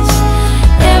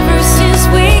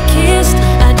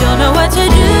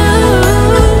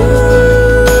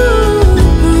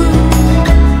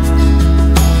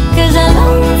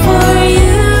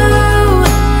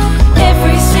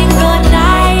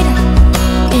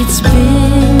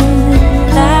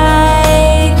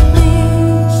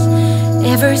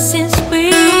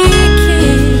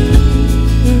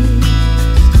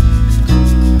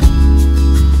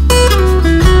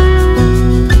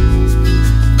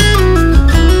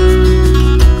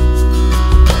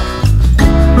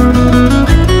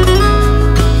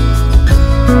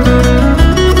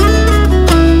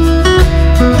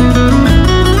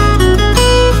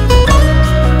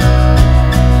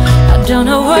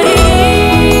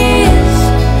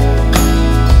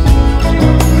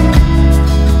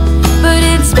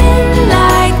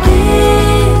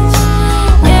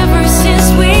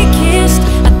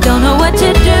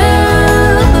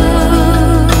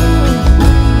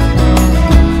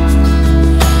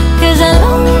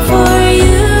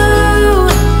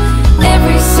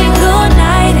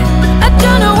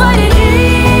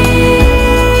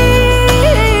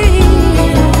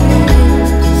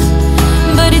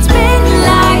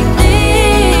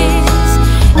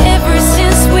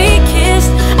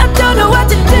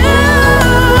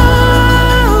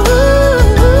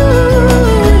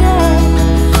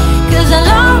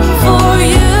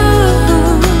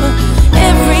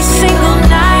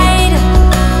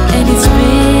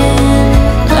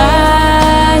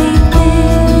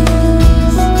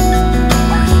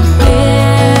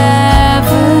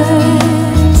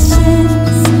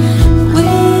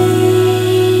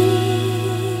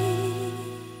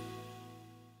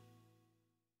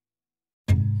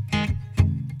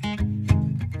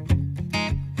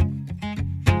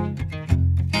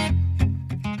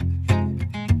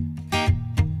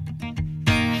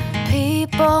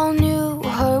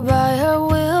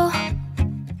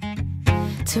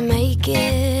to make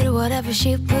it whatever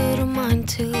she put her mind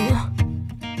to.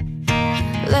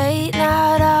 Late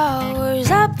night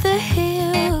hours up the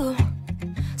hill,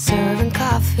 serving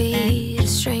coffee to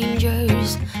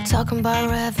strangers, talking about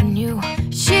revenue.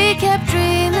 She kept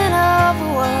dreaming of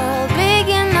a world big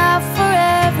enough for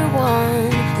everyone,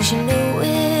 but she knew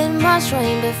it must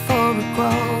rain before it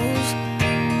grows.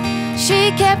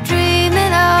 She kept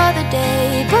dreaming of the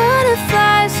day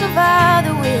butterflies survive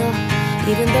the wheel,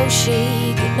 even though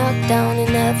she got knocked down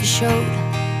and never showed.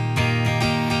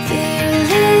 Dear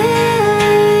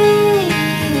Lily,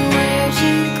 where'd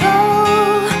you go?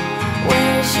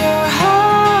 Where's your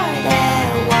heart at?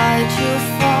 Why'd you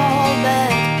fall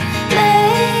back?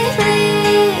 Lately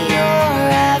your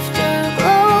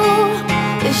afterglow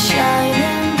is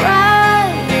shining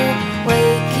brighter,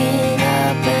 waking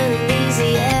up an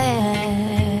easy egg.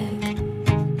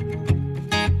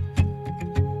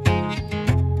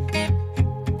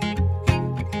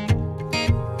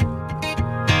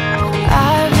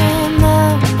 I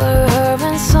remember her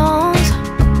in songs,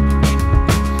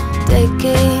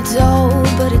 decades old,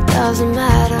 but it doesn't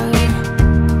matter.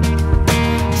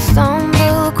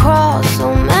 Stumble across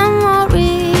some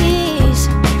memories,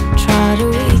 try to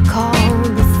recall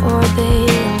before they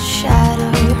all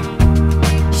shatter.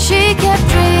 She kept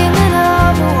dreaming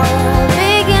of a world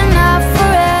big enough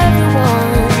for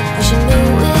everyone, but she knew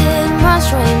it must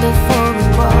rain before it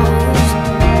grows.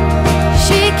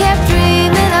 She kept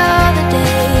dreaming of the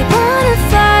day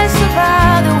butterflies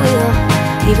survive the wheel,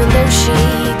 even though she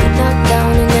got knocked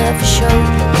down and never showed.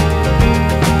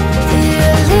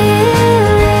 Dear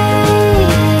Lily,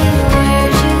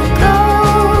 where'd you go?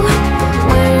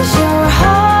 Where's your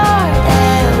heart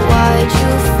at? Why'd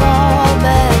you fall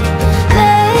back?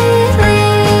 Lately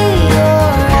your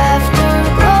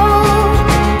afterglow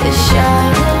is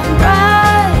shining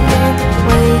brighter,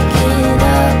 waking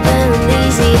up an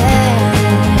easy egg.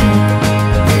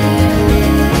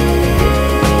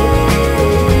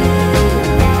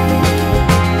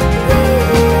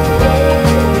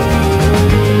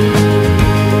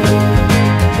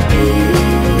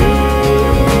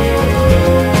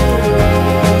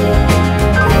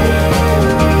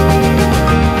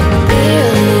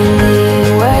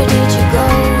 Where did you go?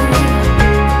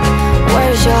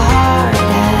 Where's your heart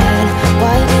at?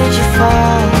 Why did you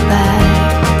fall back?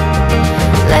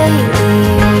 Lately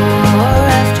your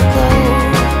afterglow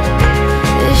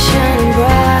is shining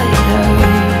brighter.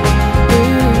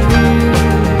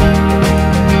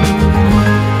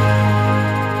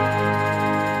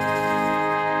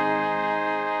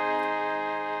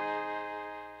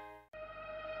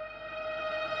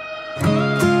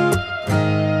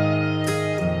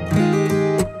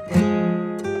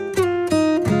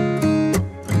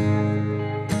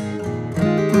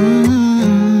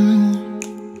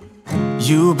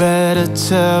 You better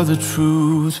tell the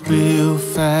truth real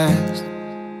fast,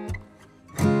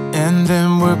 and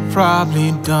then we're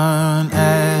probably done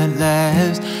at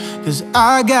last. 'Cause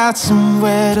I got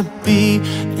somewhere to be,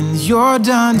 and you're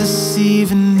done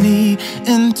deceiving me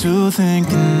into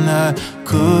thinking I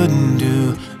couldn't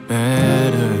do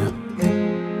better.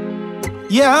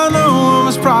 Yeah, I know I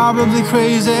was probably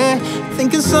crazy,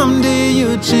 thinking someday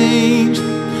you'd change.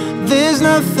 There's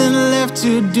nothing left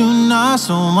to do now,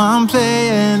 so I'm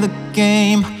playing the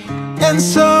game. And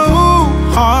so,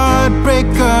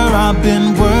 heartbreaker, I've been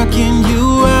working you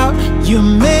out. You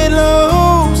made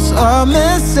loads of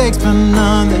mistakes, but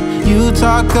none that you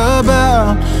talk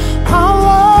about. I'm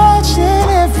watching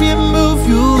every move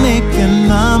you make, and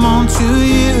I'm on to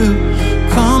you.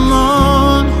 Come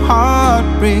on,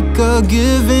 heartbreaker,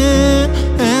 give in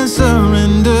and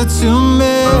surrender to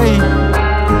me.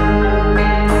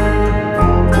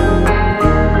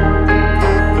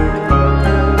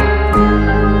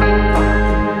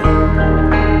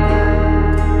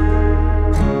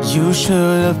 You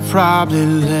should have probably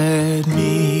let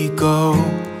me go,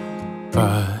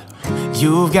 but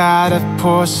you've got a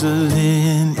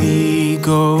porcelain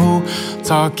ego,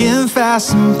 talking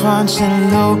fast and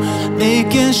punching low,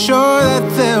 making sure that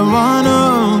there are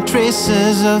no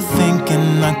traces of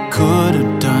thinking I could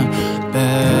have done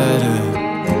better.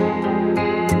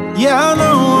 Yeah, I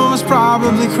know I was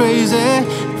probably crazy,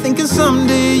 thinking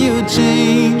someday you'd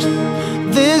change.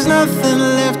 There's nothing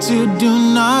left to do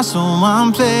now, so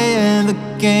I'm playing the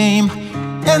game.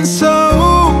 And so,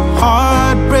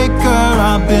 heartbreaker,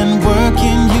 I've been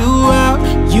working you out.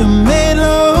 You made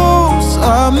loads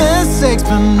of mistakes,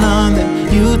 but none that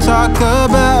you talk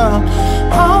about.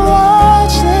 I'm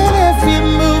watching every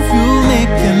move you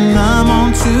make, and I'm on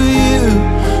to you.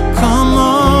 Come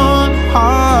on,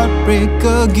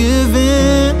 heartbreaker, give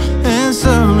in and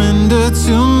surrender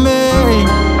to me.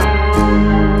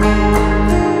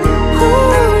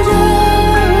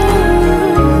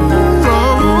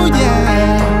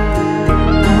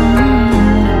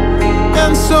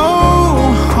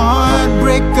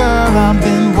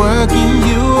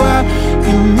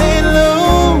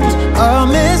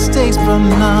 for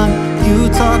none. You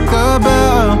talk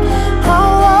about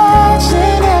I'm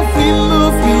watching every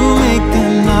move you make,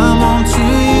 and I'm on to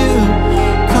you.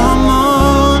 Come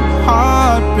on,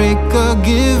 heartbreaker,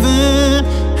 give in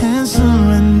and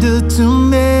surrender to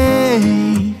me.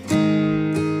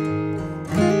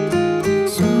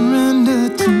 Surrender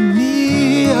to me,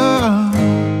 oh.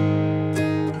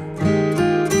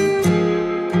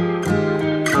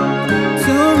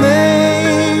 To me,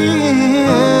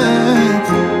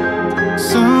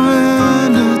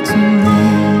 surrender to me.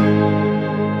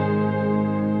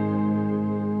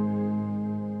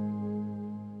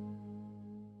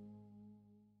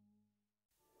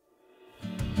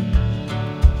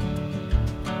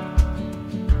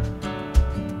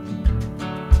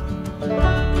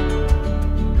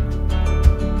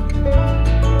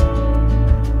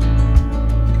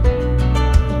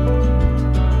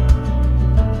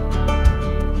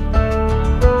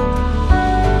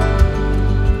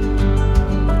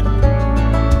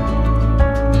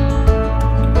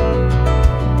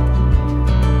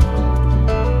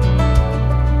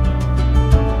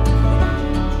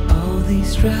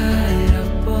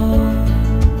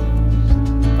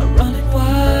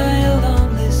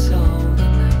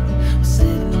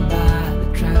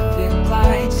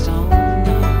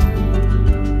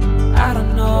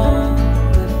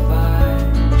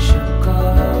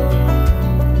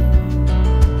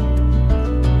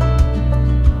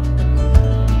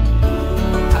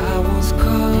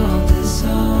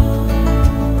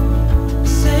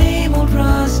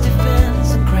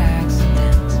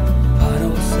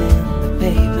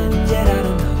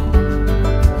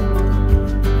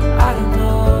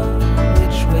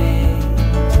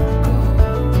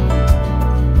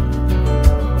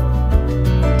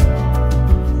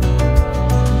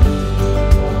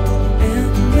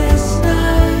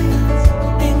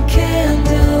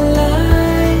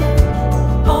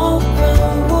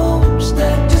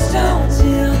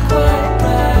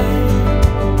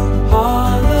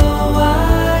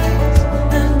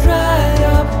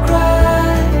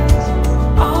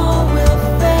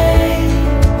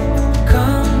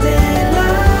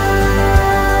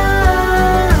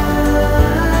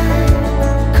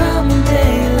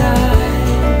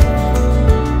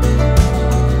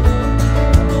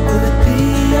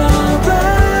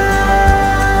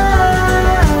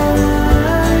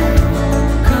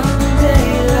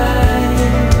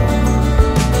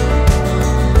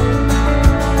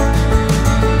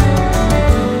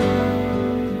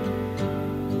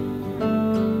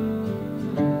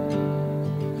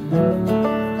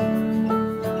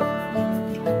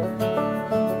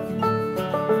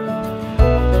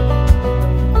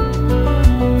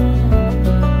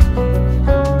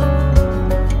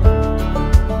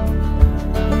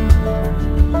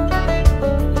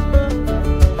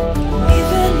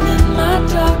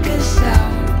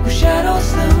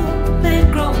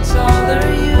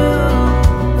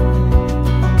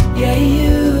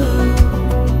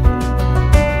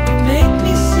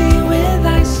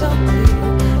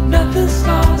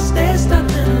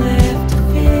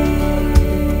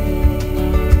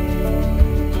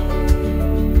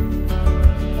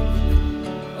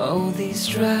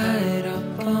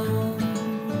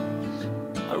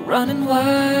 running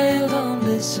wild on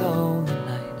this whole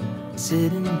night,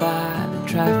 sitting by the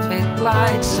traffic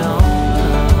light zone.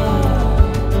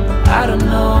 I don't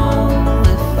know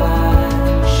if I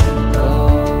should go.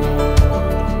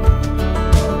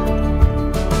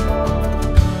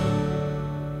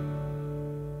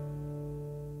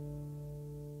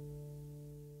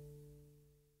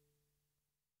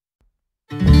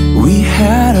 We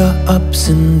had our ups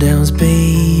and downs,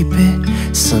 baby.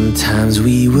 Sometimes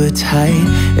we were tight,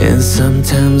 and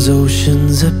sometimes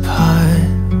oceans apart.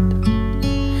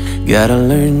 Gotta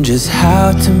learn just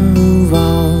how to move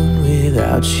on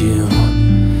without you.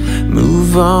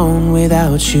 Move on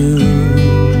without you.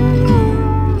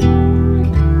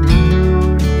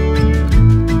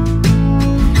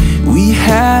 We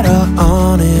had our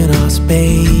on and offs,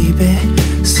 baby.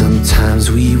 Sometimes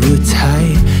we were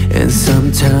tight, and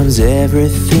sometimes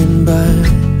everything but.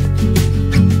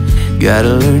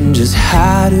 Gotta learn just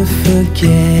how to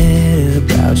forget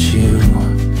about you.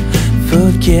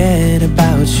 Forget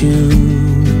about you.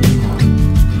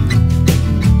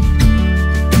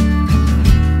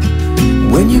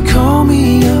 When you call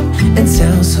me up and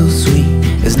sound so sweet,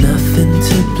 there's nothing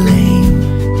to blame.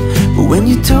 But when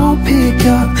you don't pick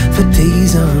up for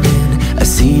days on end, I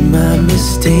see my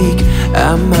mistake.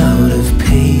 I'm out of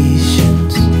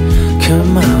patience.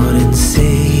 Come out and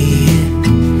say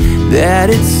it, that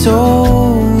it's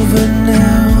over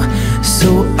now, so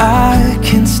I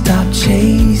can stop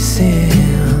chasing.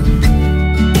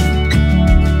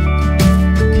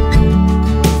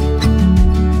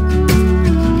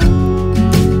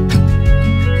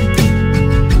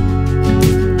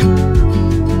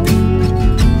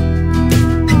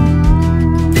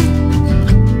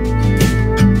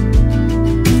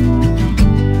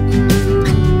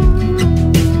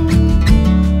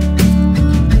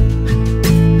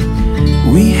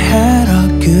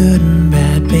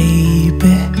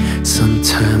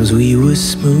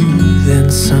 smooth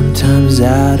and sometimes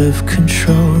out of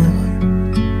control.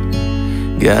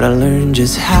 Gotta learn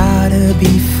just how to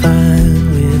be fine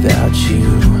without you.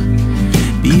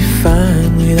 Be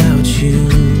fine without you.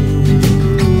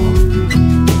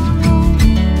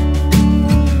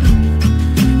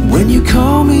 When you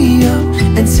call me up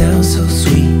and sound so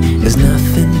sweet, there's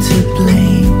nothing to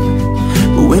blame.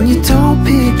 But when you don't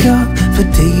pick up for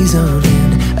days on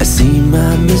end, I see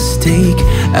my mistake.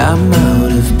 I'm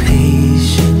out of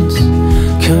patience.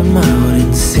 Come out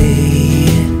and say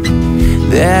it,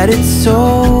 that it's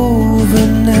over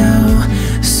now,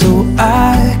 so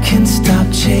I can stop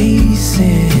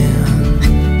chasing.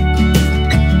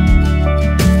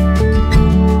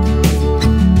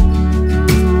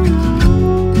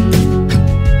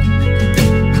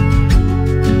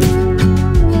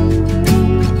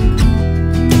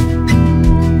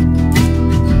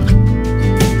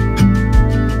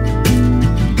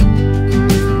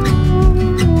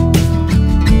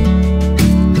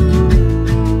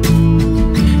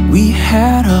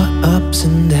 Had our ups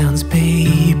and downs,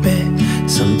 baby.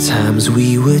 Sometimes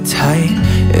we were tight,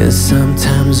 and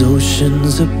sometimes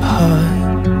oceans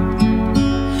apart.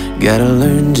 Gotta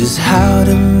learn just how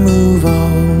to move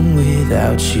on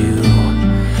without you.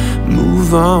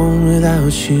 Move on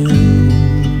without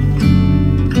you.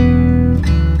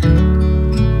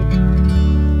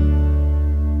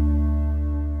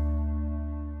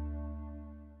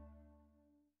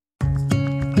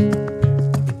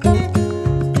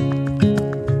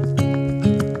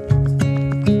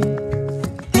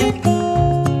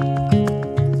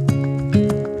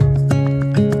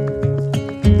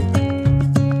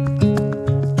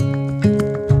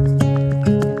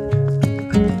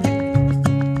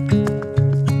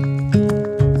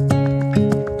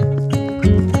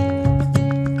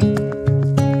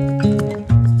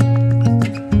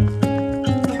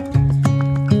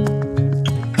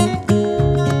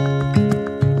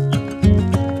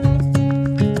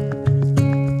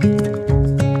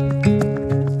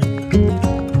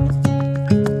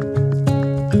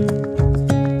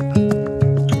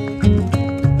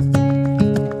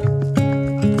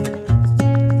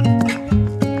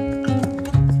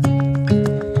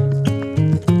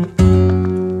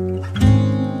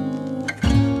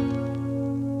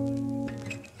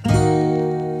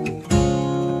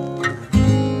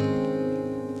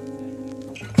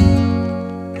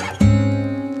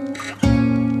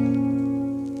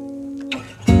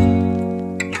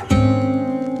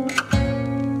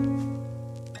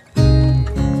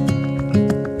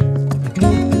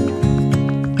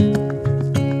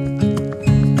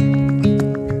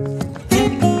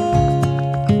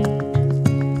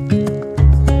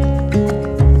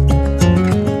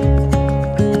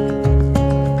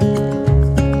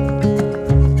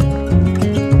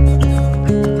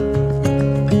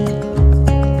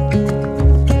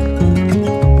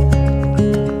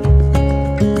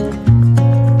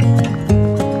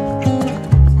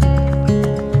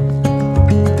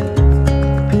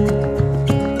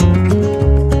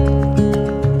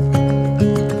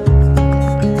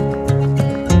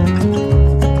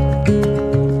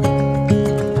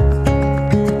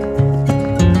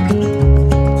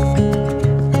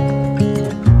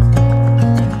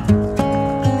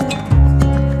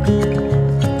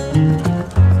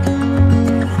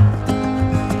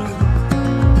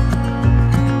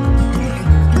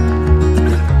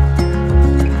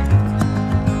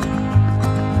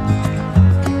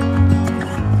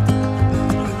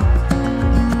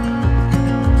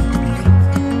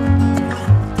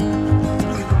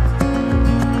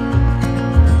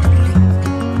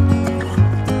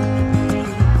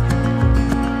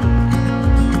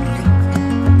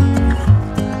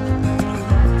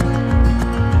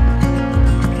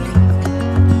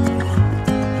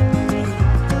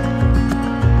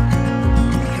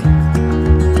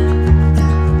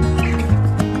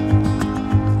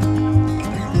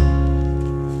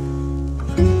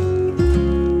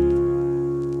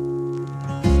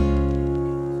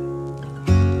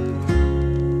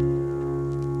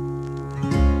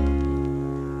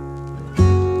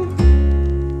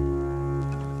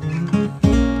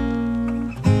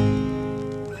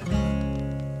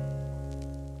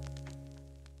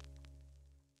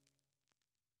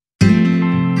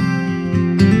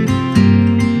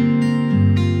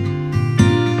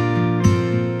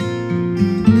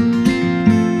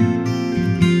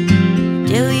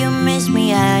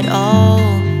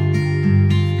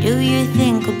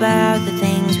 about the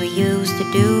things we used to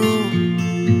do.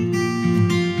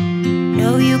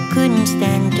 No, you couldn't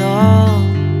stand tall.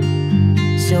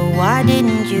 So why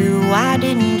didn't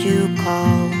you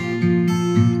call?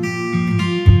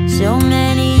 So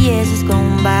many years has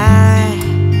gone by,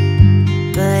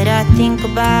 think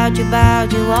about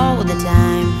you all the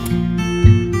time.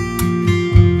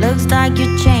 Looks like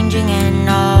you're changing and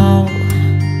all,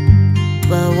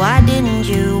 but why didn't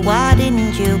you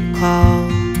call?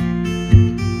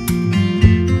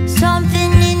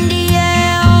 Something in the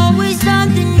air, always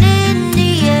something in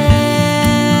the air.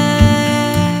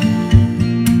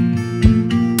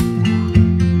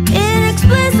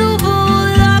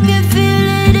 Inexplicable, I can feel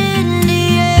it in the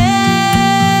air.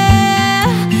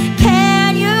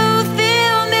 Can you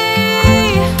feel me?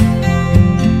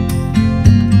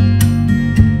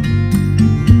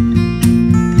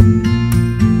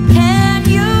 Can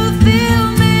you feel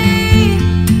me?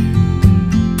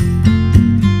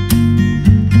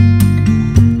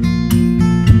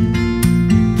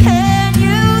 Can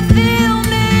you feel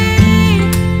me?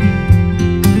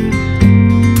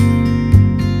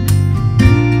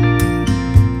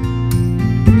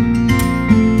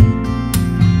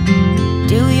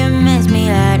 Do you miss me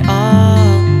at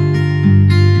all?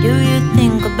 Do you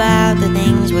think about the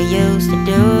things we used to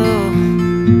do?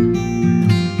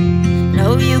 No,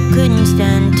 you couldn't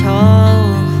stand tall,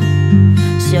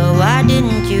 so why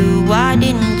didn't you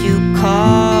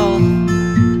call?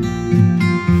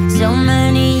 So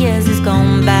many years has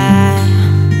gone by,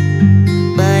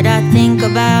 but I think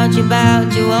about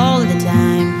you all the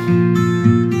time.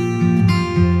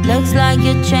 Looks like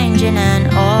you're changing and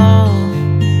all,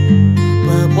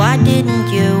 but why didn't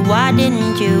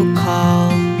you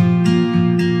call?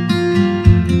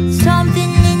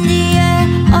 Something in the air,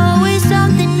 always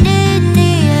something in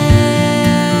the air.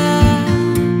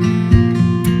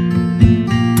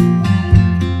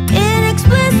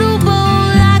 Inexplicable,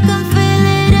 I can feel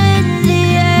it in the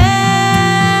air.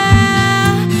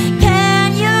 Can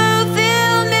you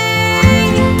feel me?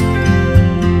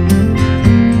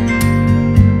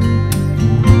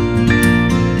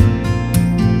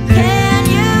 Can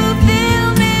you feel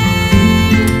me?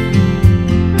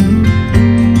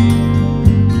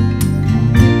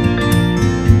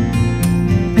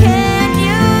 Can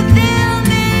you feel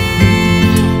me?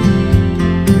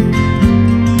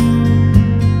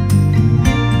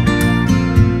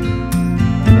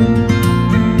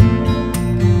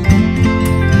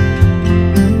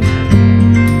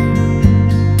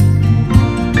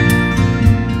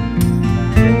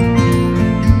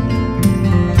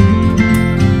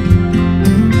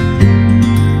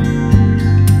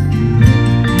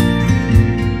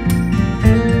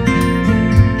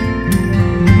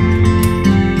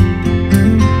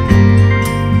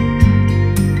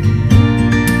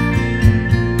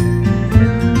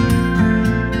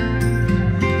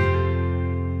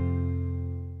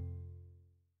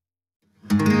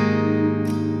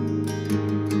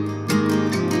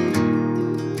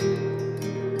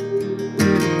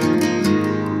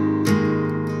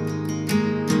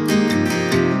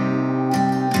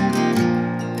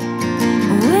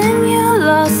 When you're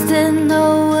lost and no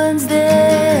one's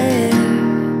there,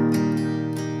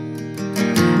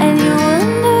 and you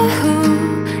wonder who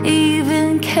even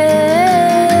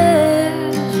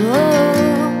cares.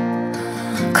 Oh,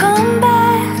 come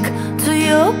back to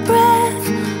your breath,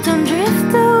 don't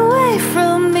drift away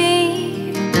from me.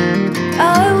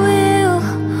 I will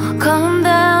come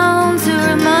down to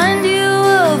remind you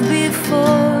of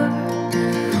before.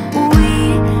 We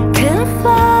can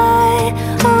fly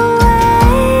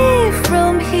away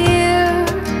from here.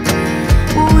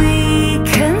 We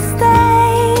can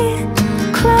stay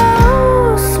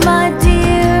close, my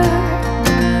dear.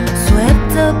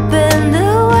 Swept up and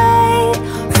away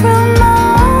from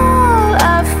all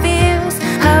our fears.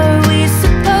 How are we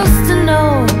supposed to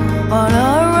know on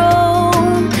our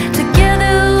own?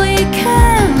 Together we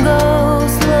can go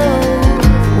slow.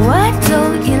 Why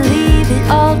don't you leave it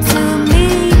all to me?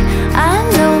 I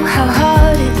know how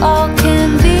hard it all can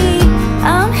be.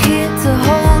 I'm here to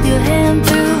hold your hand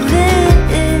through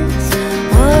this.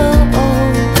 Whoa,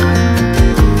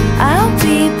 I'll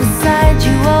be beside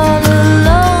you all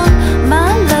alone.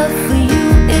 My love for you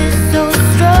is so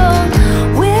strong.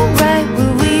 We're right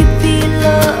where we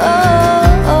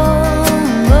belong.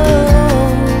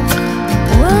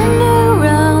 Wander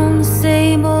around the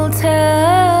same old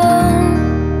town.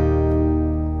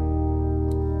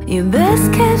 Your best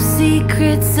kept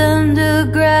secrets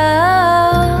underground.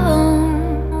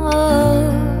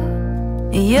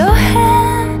 Your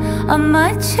hand on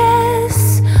my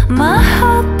chest, my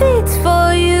heart beats for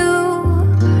you.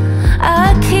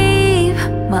 I keep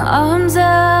my arms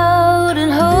out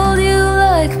and hold you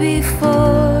like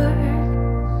before.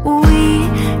 We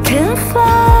can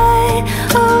fly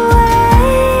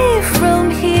away from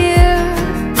here.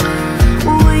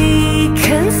 We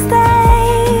can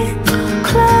stay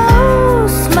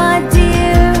close, my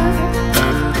dear.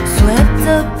 Sweat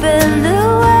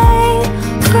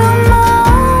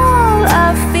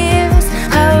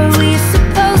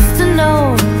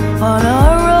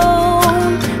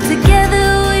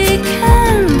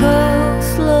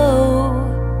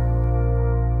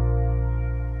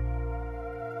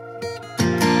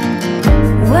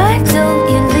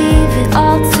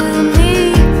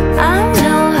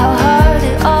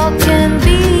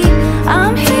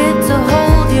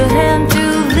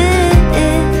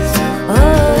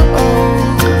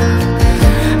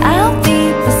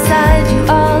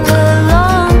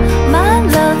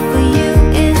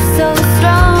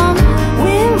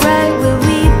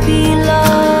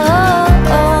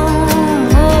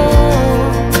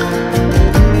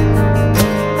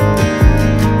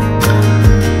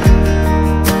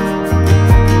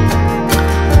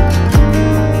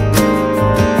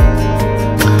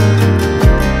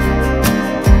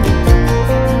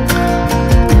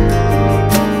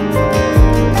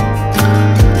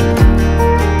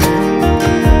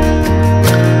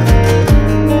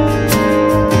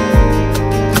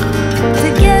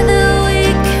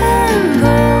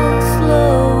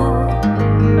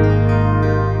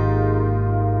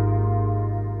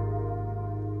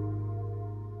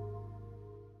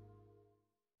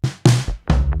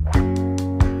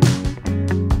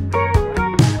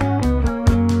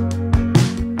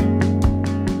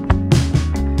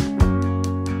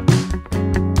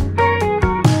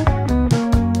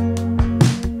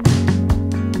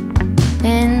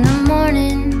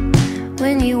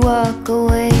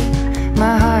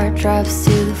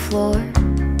floor.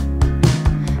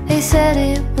 They said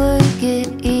it would get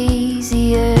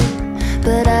easier,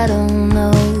 but I don't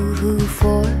know who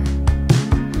for.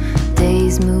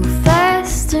 Days move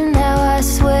faster now, I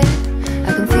swear. I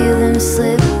can feel them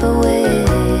slip away.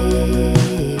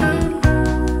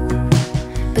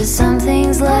 But some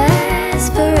things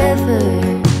last forever,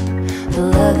 the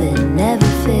love that never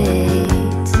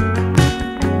fades.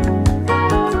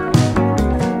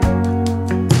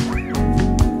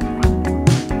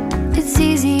 It's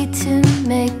easy to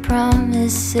make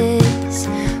promises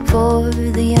for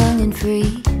the young and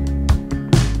free,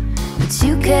 but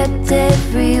you kept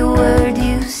every word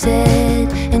you said,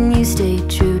 and you stayed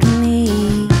true to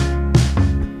me.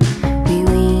 We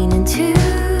lean into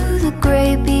the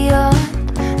great beyond.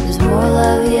 There's more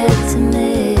love yet to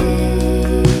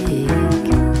make.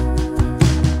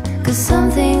 'Cause some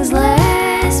things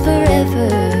last forever,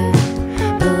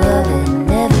 but love it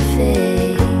never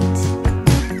fades.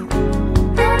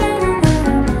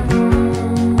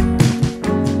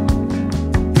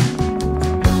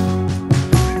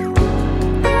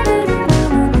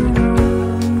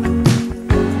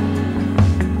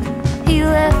 He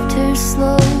left her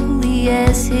slowly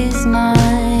as his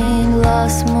mind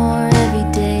lost more every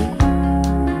day.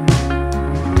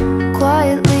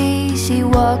 Quietly she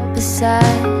walked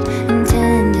beside and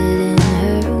tended in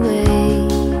her way.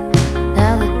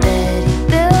 Now the bed he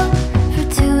built for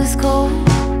two is cold,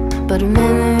 but her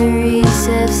memories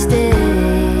have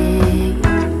stayed.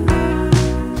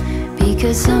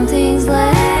 Because some things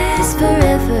last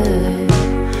forever,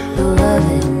 the love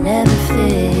that never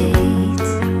fades.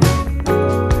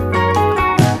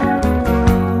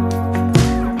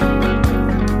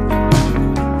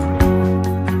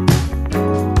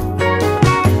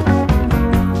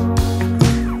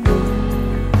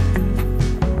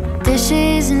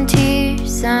 Dishes and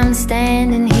tears, I'm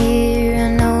standing here. I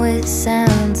know it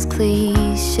sounds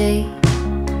cliche.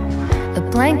 A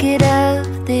blanket of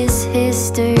this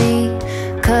history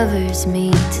covers me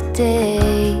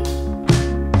today.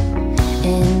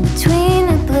 In between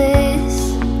the bliss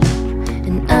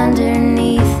and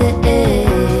underneath the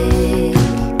ache,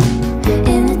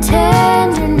 in the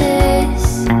tenderness,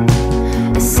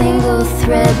 a single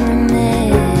thread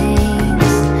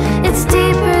remains. It's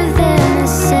deeper than a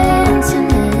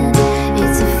sentiment,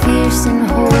 it's a fierce and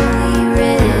holy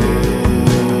rage.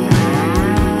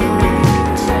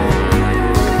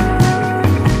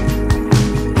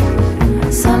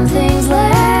 Some things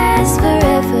last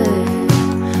forever,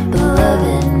 but love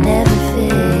it never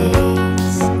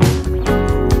fades.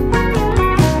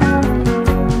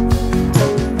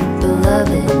 But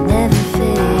love it never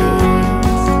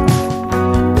fades.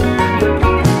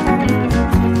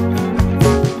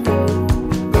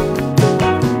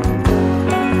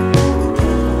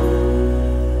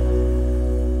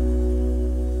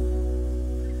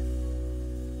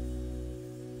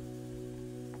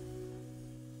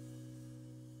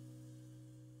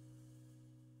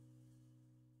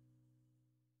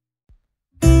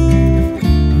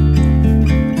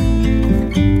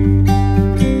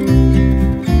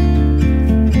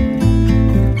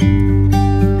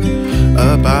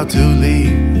 About to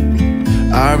leave,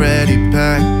 already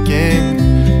packing.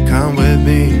 Come with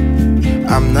me,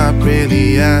 I'm not really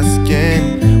asking.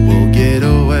 We'll get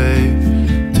away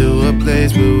to a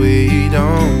place where we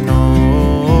don't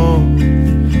know.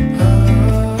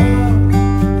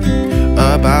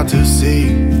 About to see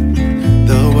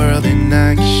the world in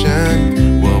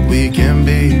action, what we can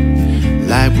be,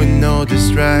 life with no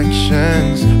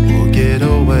distractions. We'll get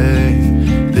away,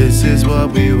 this is what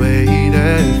we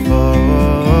waited for.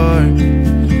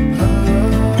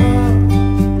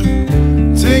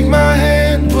 Take my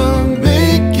hand, we'll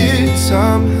make it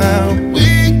somehow.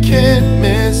 We can't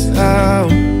miss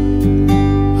out.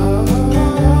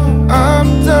 I'm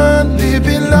done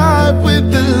living life with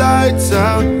the lights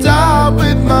out, down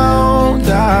with my own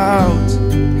doubts.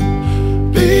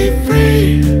 Be free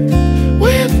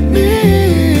with me.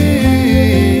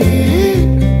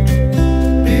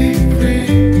 Be free.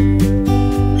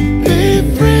 Be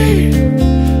free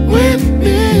with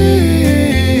me.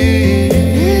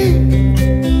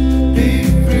 Be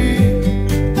free.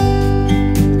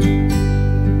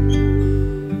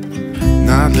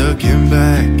 Not looking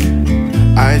back,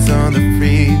 eyes on the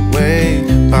freeway,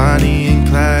 Bonnie and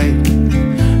Clyde,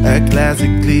 a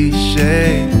classic cliche.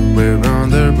 We're on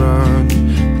the run,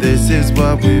 this is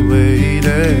what we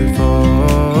waited for.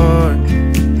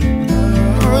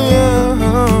 Oh, yeah.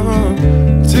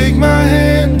 Take my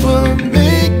hand, we'll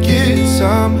make it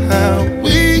somehow.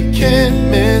 We can't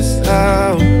miss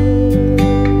out.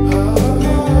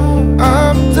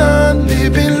 I'm done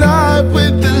living life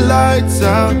with the lights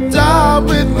out, down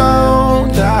with my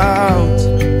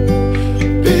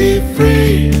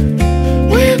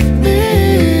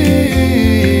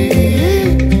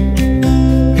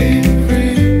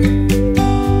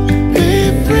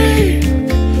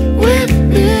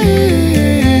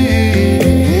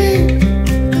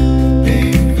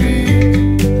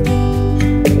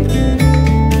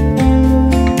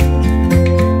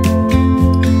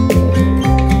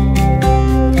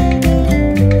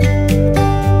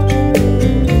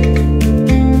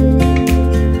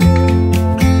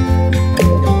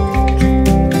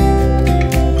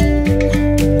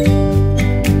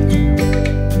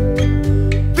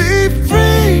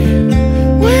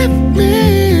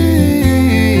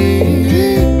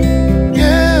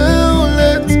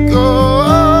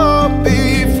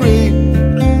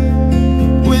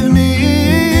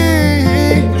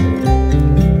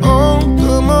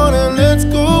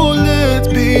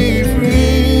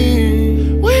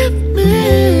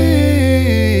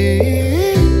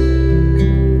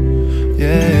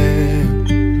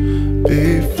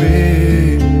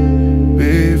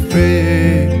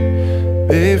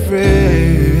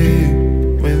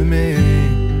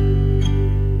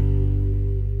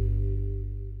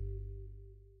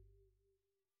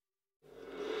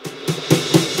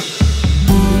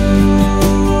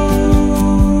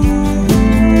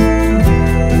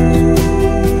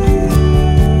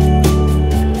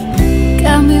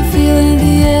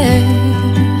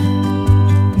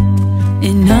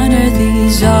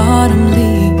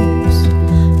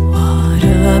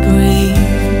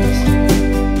breeze.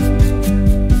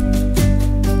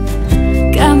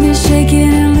 Got me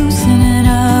shaking and loosening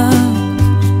up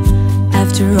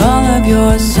after all of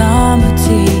your summer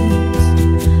teas.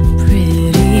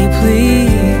 Pretty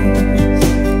please,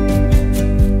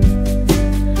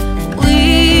 we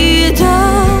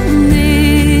don't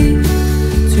need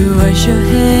to rush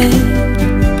ahead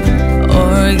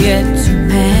or get too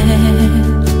mad.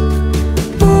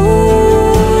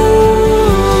 Ooh,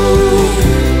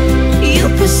 you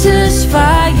possess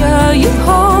fire, you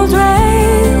hold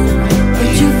rain, but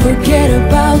you forget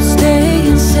about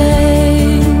staying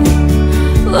sane.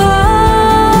 Oh,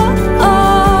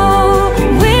 oh,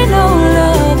 we know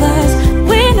lovers,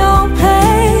 we know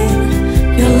pain.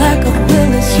 Your lack of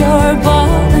will is your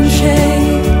ball and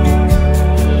chain.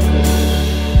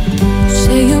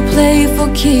 Say you play for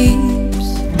keeps,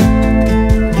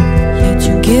 yet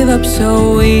you give up so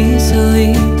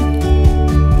easily.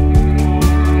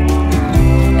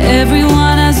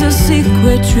 Everyone has a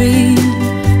secret dream,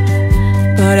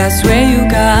 but I swear you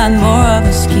got more of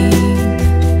a scheme.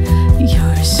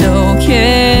 You're so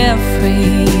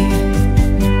carefree.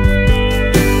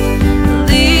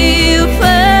 Leave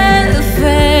perfection,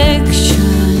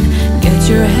 get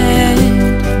your head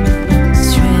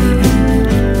straight.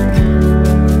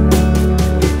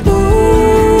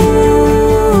 Ooh,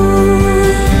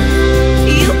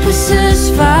 you possess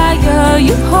fire,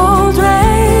 you hold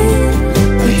rain,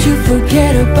 but you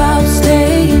forget about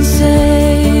staying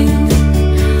sane.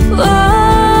 Oh,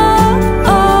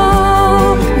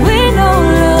 oh, we know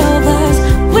lovers,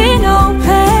 we know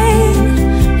pain.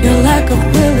 Your lack of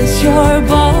will is your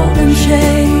ball and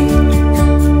chain.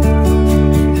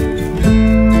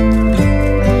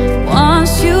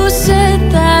 Once you set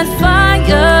that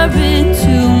fire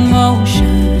into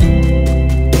motion,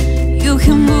 you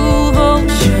can move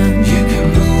oceans. You can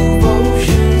move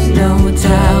oceans, no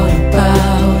doubt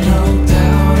about it. No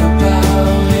doubt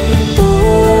about it. Ooh,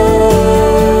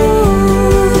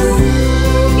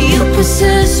 you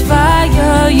possess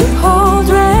fire, you hold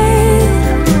rain,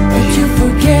 but you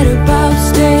forget about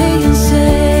staying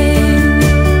sane.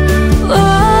 Oh,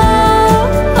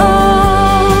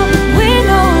 oh, we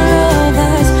know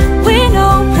lovers, we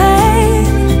know pain.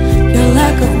 Your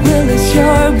lack of will is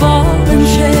your ball and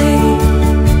chain.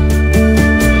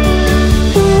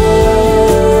 Ooh,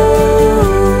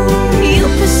 you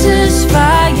possess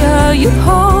fire, you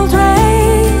hold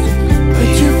rain, but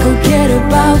you forget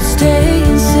about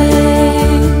staying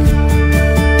sane.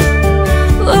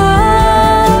 Oh,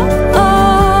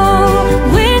 oh,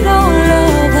 we know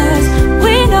lovers,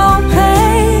 we know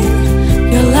pain.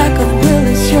 Your lack of will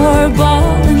is your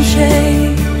ball and chain.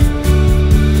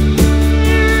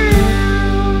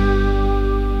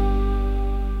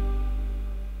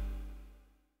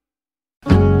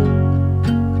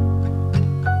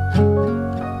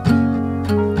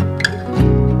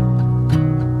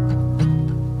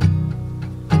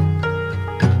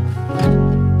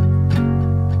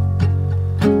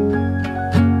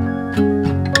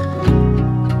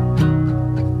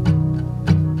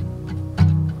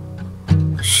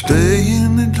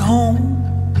 Staying at home,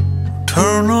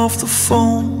 turn off the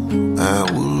phone, I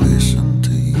will listen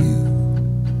to you.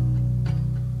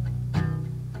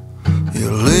 You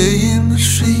lay in the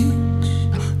sheets,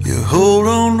 you hold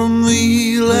on to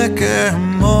me like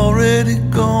I'm already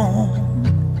gone,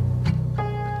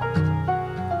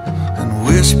 and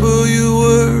whisper your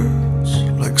words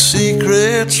like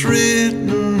secrets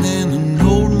written in an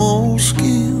old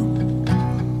moleskin.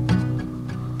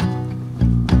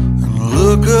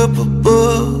 Look up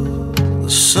above, the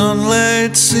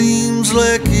sunlight seems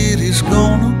like it is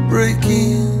gonna break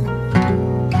in,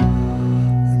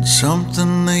 and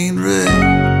something ain't right.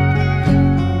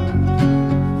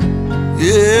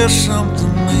 Yeah,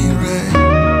 something ain't right.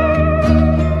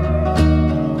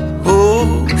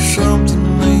 Oh, something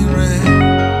ain't right.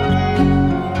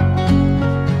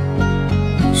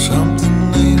 Something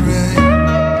ain't right.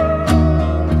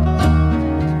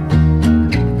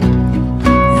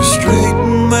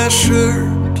 My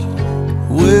shirt,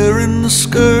 wearing the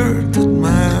skirt that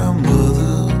my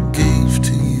mother gave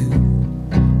to you.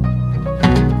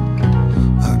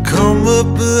 I come up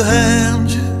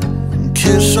behind you and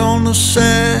kiss on the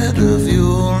side of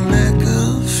your neck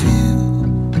a few,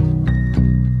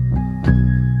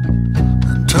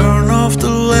 and turn off the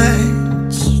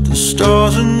lights. The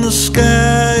stars in the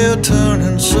sky are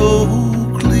turning so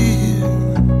clear,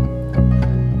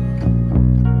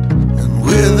 and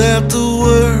without the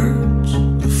words,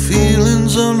 the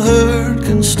feelings unheard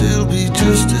can still be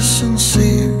just as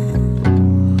sincere.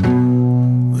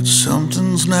 But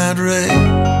something's not right.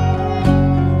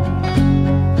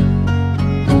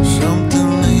 Something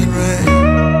ain't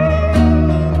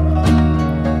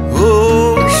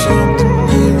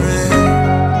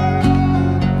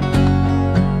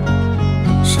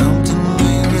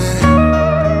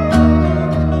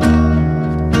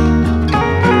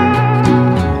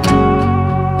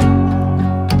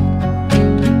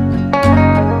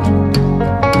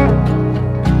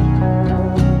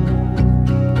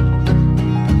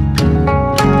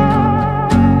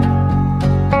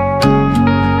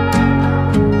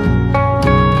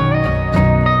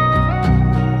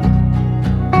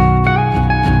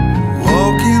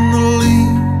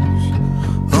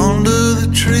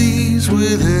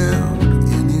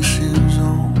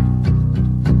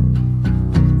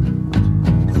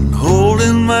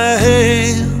holding my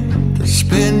hand to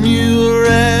spin you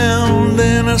around,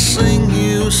 and I sing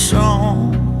you a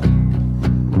song.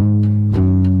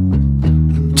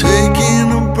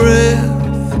 Taking a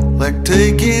breath, like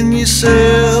taking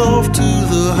yourself to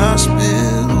the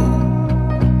hospital.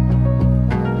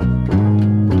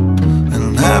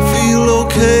 And I feel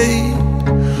okay,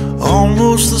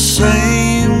 almost the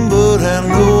same, but I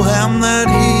know I'm not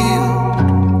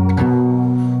healed,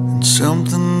 and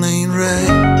something ain't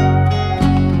right.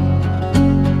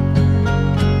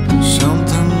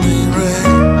 Something ain't right.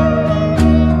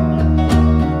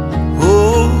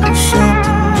 Oh,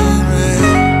 something ain't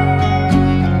right.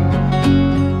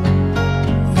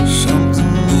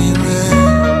 Something ain't right.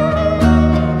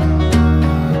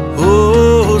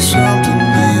 Oh, something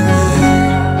ain't right.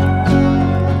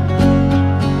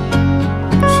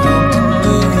 Something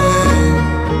ain't right.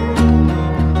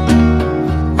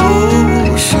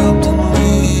 Oh, something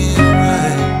ain't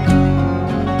right.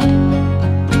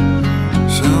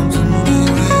 Something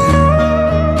ain't right.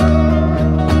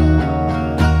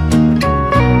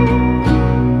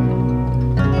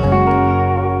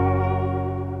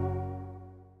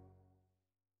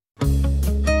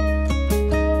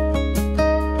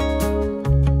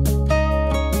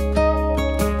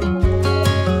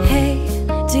 Hey,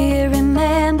 do you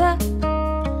remember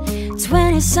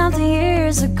 20-something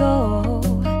years ago?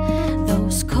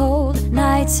 Those cold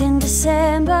nights in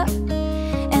December,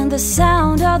 and the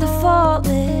sound of the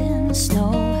falling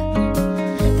snow,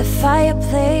 the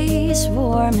fireplace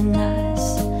warming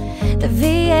us, the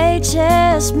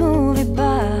VHS movie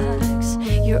box,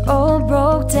 your old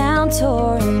broke down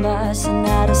touring bus, and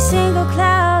not a single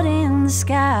cloud in the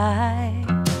sky.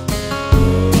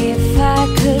 If I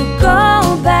could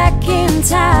go back in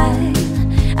time,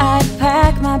 I'd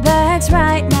pack my bags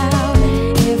right now.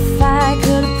 If I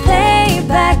could play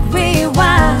back,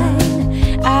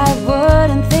 rewind, I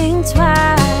wouldn't think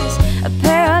twice. A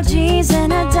pair of jeans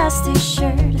and a dusty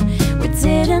shirt, we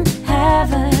didn't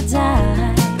have a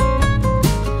dime.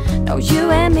 No,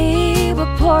 you and me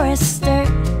were poor as dirt,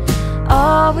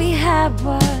 all we had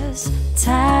was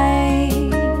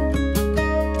time.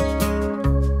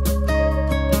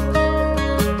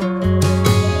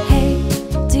 Hey,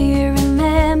 do you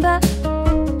remember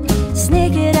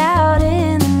sneaking out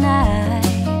in the night?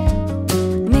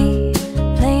 Me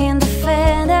playing the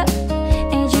Fender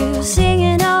and you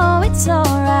singing, oh, it's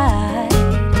alright.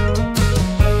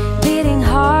 Beating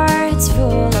hearts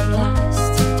full of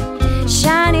lust,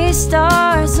 shiny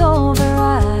stars over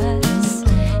us,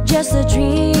 just a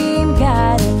dream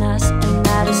guiding us, and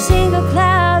not a single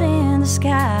cloud in the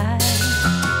sky.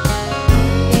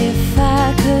 If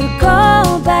I could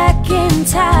go back in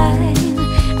time,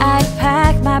 I'd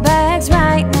pack my bags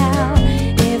right now.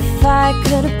 If I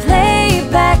could play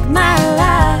back my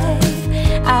life,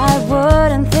 I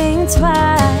wouldn't think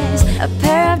twice. A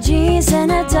pair of jeans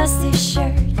and a dusty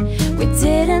shirt, we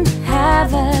didn't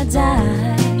have a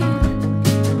dime.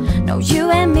 No,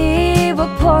 you and me were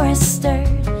poor as dirt,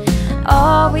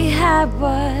 all we had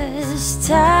was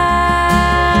time.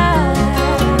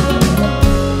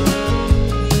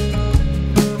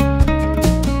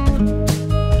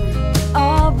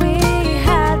 All we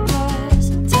had was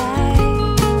time.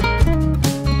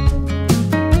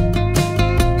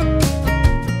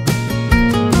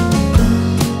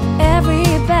 Every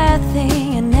bad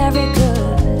thing and every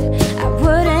good, I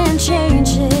wouldn't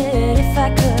change it if I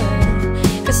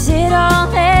could, 'cause it all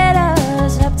led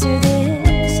us up to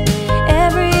this.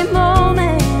 Every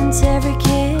moment, every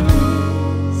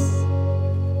kiss.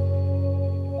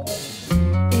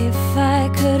 If I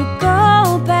could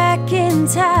go back in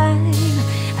time,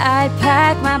 I'd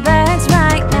pack my bags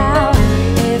right now.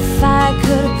 If I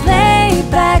could play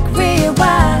back,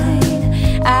 rewind,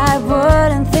 I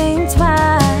wouldn't think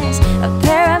twice. A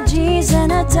pair of jeans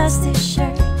and a dusty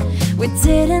shirt, we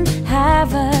didn't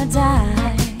have a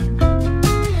dime.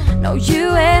 No, you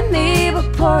and me were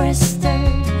poor as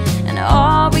dirt, and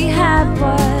all we had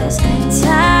was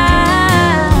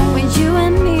time. When you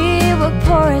and me were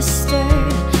poor as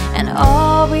dirt, and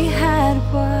all we had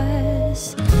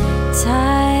was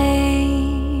time.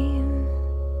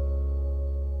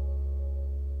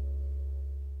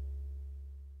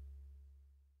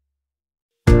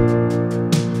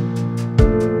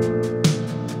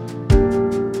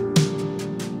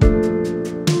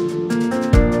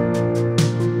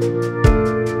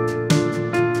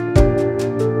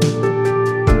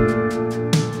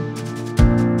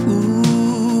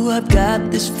 I've got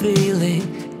this feeling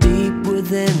deep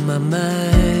within my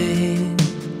mind.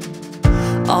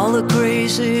 All the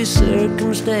crazy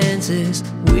circumstances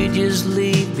we just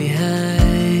leave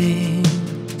behind.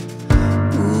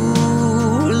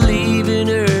 Ooh, we're leaving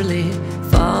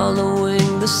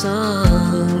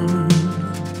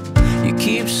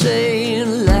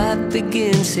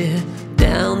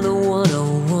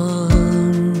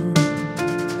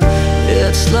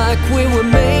we were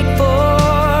made for.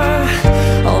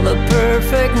 All the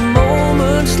perfect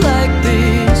moments like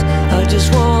these, I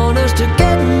just want us to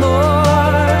get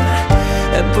more.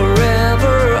 And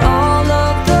forever, all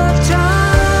of the time,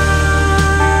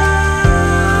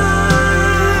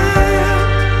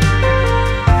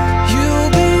 you'll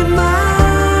be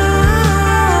mine.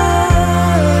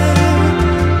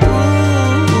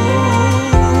 Ooh.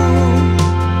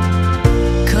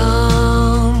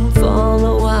 Come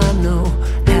follow, I know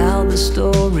how the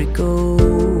story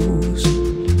goes.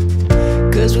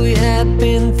 'Cause we have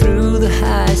been through the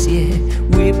highs, yeah,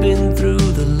 we've been through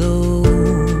the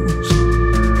lows.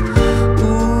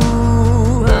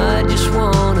 Ooh, I just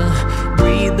wanna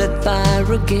breathe that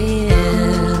fire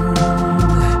again.